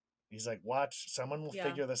in." He's like, "Watch, someone will Yeah.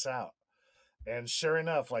 figure this out." And sure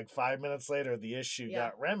enough, like 5 minutes later, the issue Yeah.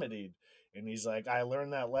 got remedied. And he's like, "I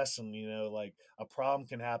learned that lesson, like a problem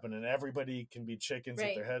can happen and everybody can be chickens with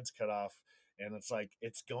Right. their heads cut off. And it's like,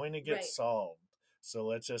 it's going to get Right. solved. So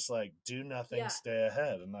let's just like do nothing, Yeah. stay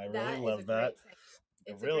ahead." And I really That is a love that. great saying.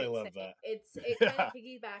 I It's a really great love saying. that. It kind of Yeah.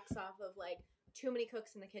 piggybacks off of like too many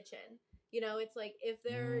cooks in the kitchen. It's like if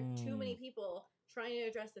there are too many Mm, people trying to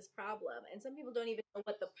address this problem, and some people don't even know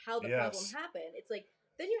how the problem yes. happened. It's like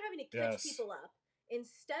then you're having to catch Yes. people up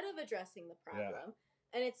instead of addressing the Yeah. problem.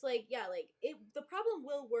 And it's like, yeah, like the problem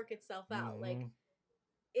will work itself out. Like Mm-hmm.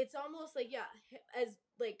 it's almost like, yeah, as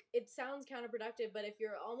like it sounds counterproductive, but if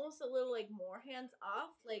you're almost a little like more hands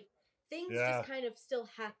off, like things just Yeah. kind of still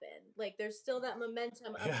happen. Like there's still that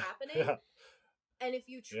momentum of Yeah. happening. Yeah. And if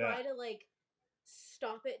you Yeah. try to like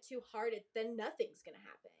stop it too hard, then nothing's gonna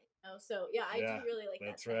happen. So yeah, I do Yeah. really like that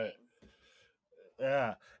That's right. saying.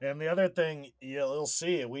 Yeah, and the other thing you'll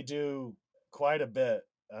see, we do quite a bit.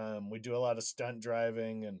 We do a lot of stunt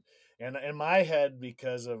driving, and in my head,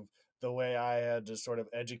 because of the way I had to sort of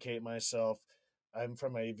educate myself, I'm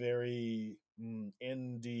from a very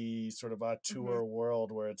indie sort of Hmm. auteur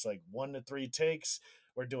world where it's like 1 to 3 takes.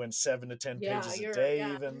 We're doing 7 to 10 pages a Yeah, day,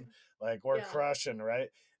 yeah, even like we're yeah, crushing, right?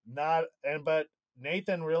 Not and but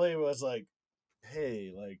Nathan really was like,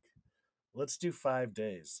 "Hey, like let's do 5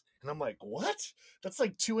 days." And I'm like, "What? That's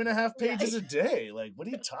like 2.5 pages yeah, a day. Like, what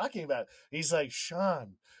are you talking about?" He's like,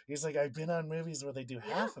 "Sean," he's like, "I've been on movies where they do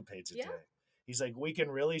yeah, half a page a yeah, day." He's like, "We can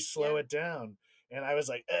really slow yeah. it down." And I was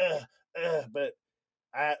like, but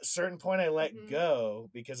at a certain point I let Hmm. go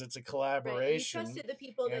because it's a Right, and you collaboration. trusted the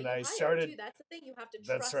people that And you I hired started, too. That's the thing. You have to that's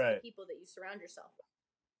trust the right. people that you surround yourself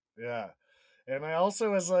with. Yeah. And I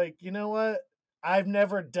also was like, you know what? I've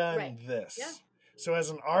never Right. done Yeah. this. So as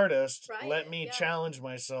an artist, Try let it. me Yeah. challenge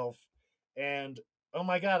myself. And oh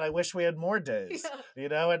my God, I wish we had more days.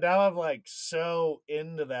 Yeah. And now I'm like so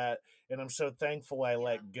into that. And I'm so thankful I Yeah.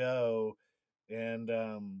 let go and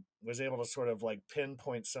was able to sort of like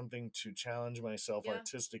pinpoint something to challenge myself Yeah.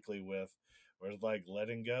 artistically with. Where like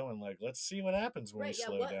letting go and like, let's see what happens when we Right. Yeah.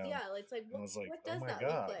 slow down. It's like And I was like, what oh does my that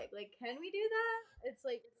look God. like? Like, can we do that? It's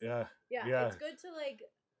like Yeah. yeah, Yeah. it's good to like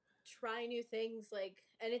try new things, like,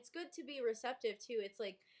 and it's good to be receptive too. It's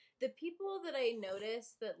like the people that I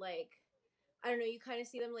notice that like I don't know, you kind of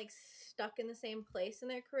see them like stuck in the same place in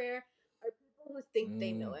their career are people who think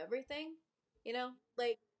they know Mm, everything.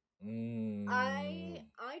 Like mm.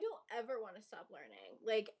 I don't ever want to stop learning.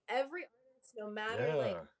 Like every artist, no matter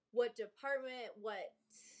like Yeah. what department, what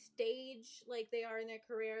stage like they are in their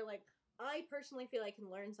career, like I personally feel I can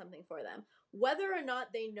learn something for them, whether or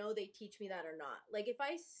not they know they teach me that or not. Like if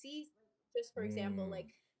I see, just for example, Mm. like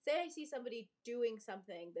say I see somebody doing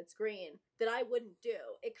something that's green that I wouldn't do,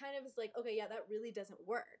 it kind of is like, okay, yeah, that really doesn't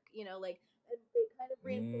work. Like it kind of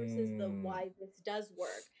reinforces the Mm. why this does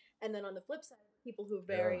work. And then on the flip side, people who are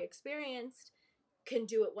Yeah. very experienced can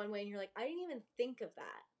do it one way and you're like, I didn't even think of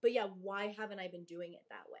that. But yeah, why haven't I been doing it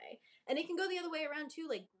that way? And it can go the other way around too.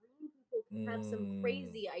 Like green people can have some Mm.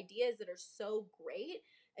 crazy ideas that are so great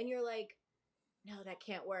and you're like, no, that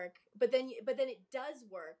can't work. But then it does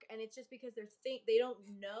work and it's just because they don't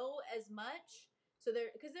know as much. So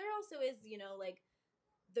because there also is, like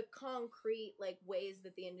the concrete like ways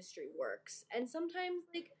that the industry works. And sometimes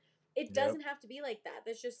like it Yep. doesn't have to be like that.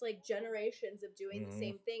 That's just like generations of doing the Mm-hmm.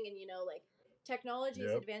 same thing. And like technology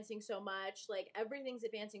is Yep. advancing so much, like everything's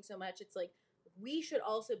advancing so much. It's like we should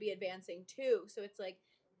also be advancing too. So it's like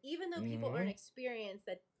even though people Mm-hmm. aren't experienced,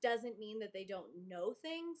 that doesn't mean that they don't know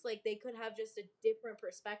things. Like they could have just a different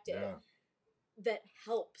perspective Yeah. that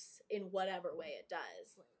helps in whatever way it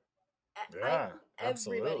does. I Yeah. think everybody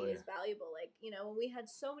Absolutely. is valuable. Like, when we had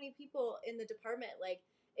so many people in the department, like,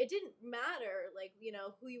 it didn't matter, like,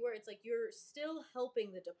 who you were. It's like you're still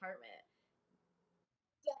helping the department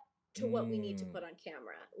get to what we need to Mm. put on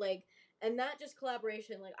camera. Like, and that just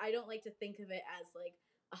collaboration, like, I don't like to think of it as like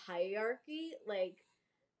a hierarchy. Like,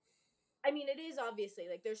 I mean, it is obviously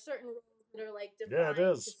like there's certain roles that are like Yeah, it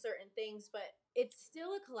defined to is. certain things, but it's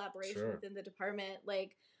still a collaboration Sure. within the department.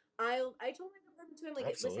 Like I told my department to him, like,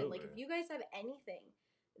 listen, like if Absolutely. you guys have anything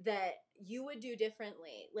that you would do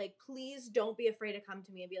differently, like please don't be afraid to come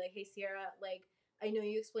to me and be like, hey Sierra, like I know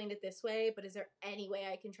you explained it this way, but is there any way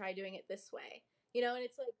I can try doing it this way? And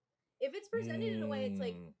it's like if it's presented in a way, it's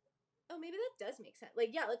like, Mm. oh, maybe that does make sense.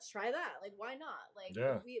 Like, yeah, let's try that. Like, why not? Like,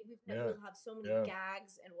 Yeah. we'll Yeah. have so many Yeah.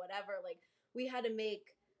 gags and whatever. Like, we had to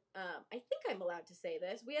make. I think I'm allowed to say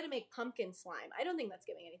this. We had to make pumpkin slime. I don't think that's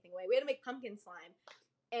giving anything away. We had to make pumpkin slime,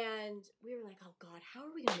 and we were like, oh God, how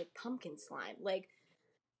are we gonna make pumpkin slime? Like,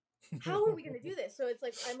 how are we gonna do this? So it's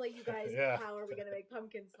like, I'm like, you guys, Yeah. how are we gonna make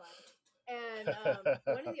pumpkin slime? And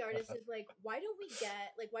one of the artists is like, why don't we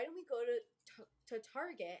go to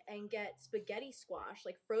Target and get spaghetti squash,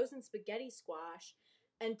 like frozen spaghetti squash,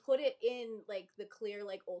 and put it in like the clear,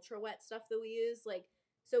 like ultra wet stuff that we use. Like,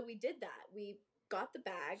 so we did that. We got the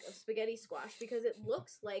bag of spaghetti squash because it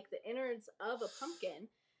looks like the innards of a pumpkin.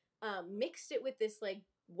 Mixed it with this like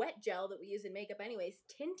wet gel that we use in makeup, anyways.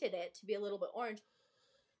 Tinted it to be a little bit orange.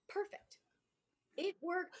 Perfect. It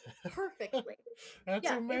worked perfectly. That's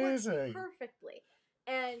Yeah, it worked amazing. perfectly.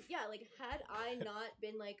 And yeah, like had I not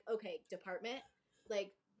been like, okay, department,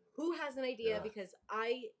 like who has an idea, Yeah. because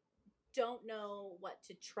I don't know what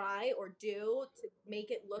to try or do to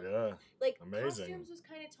make it look like Amazing. Costumes was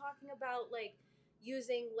kind of talking about like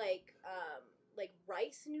using like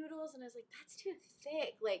rice noodles, and I was like, that's too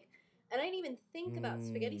thick. Like, and I didn't even think about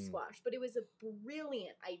spaghetti squash, but it was a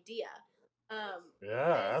brilliant idea. And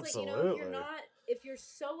Yeah, it's like, absolutely. if you're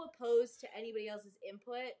so opposed to anybody else's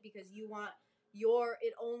input because you want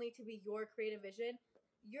it only to be your creative vision,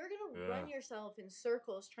 you're gonna run yourself in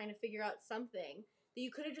circles trying to figure out something that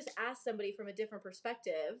you could have just asked somebody from a different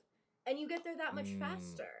perspective, and you get there that much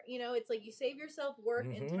faster. It's like you save yourself work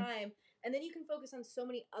and time, and then you can focus on so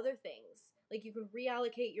many other things. Like you can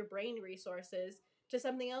reallocate your brain resources to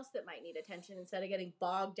something else that might need attention instead of getting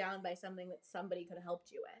bogged down by something that somebody could have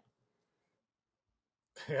helped you with.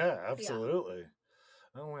 Yeah, absolutely.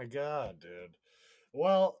 Oh my God, dude.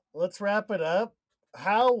 Well, let's wrap it up.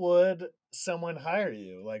 How would someone hire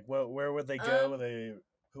you? Like, where would they go?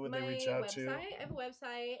 Who would they reach My out to? website, I have a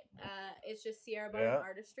website. It's just Yeah,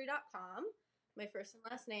 sierrabartonartistry.com. My first and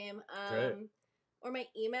last name. great. Or my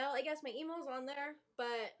email. I guess my email's on there, but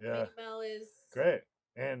my Yeah, email is great.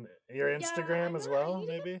 And your yeah. Instagram as I well, need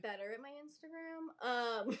to maybe? get better at my Instagram.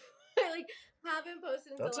 I like haven't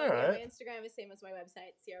posted in so That's long. all But yeah, right. my Instagram is same as my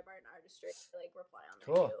website, Sierra Barton Artistry. I like reply on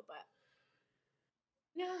there Cool. too, but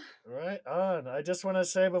yeah. Right on. I just want to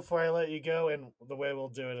say before I let you go, and the way we'll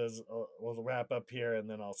do it is we'll wrap up here and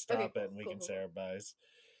then I'll stop Okay, cool, it and we cool, can cool, say cool. our byes.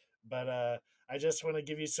 But I just want to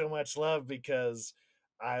give you so much love because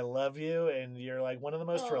I love you and you're like one of the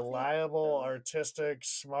most Oh, thank reliable, you. artistic,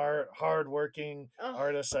 smart, hardworking Oh,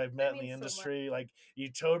 artists I've that met in the means so much. industry. Like you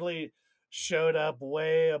totally showed up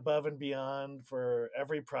way above and beyond for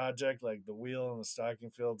every project, like the wheel and the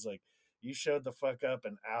stocking fields. Like you showed the fuck up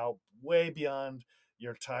and out way beyond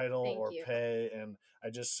your title Thank or you. pay, and I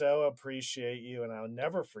just so appreciate you and I'll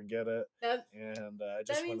never forget it. That And I that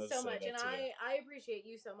just means wanted to so say much, and that to you. I appreciate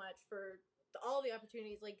you so much for all the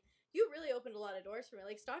opportunities. Like you really opened a lot of doors for me.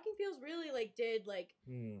 Like Stocking Fields really like did like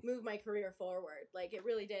move my career forward. Like it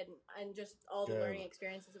really did, and just all the Good. learning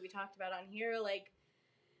experiences that we talked about on here. Like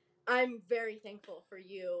I'm very thankful for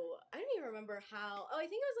you. I don't even remember how. Oh, I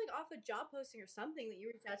think it was like off a job posting or something that you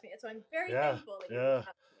reached out to me. So I'm very Yeah, thankful that you yeah, reached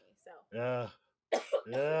out to me. So yeah,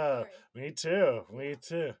 yeah. sorry. Me too. Yeah. Me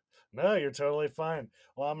too. No, you're totally fine.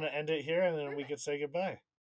 Well, I'm Okay. gonna end it here, and then we Perfect. can say goodbye.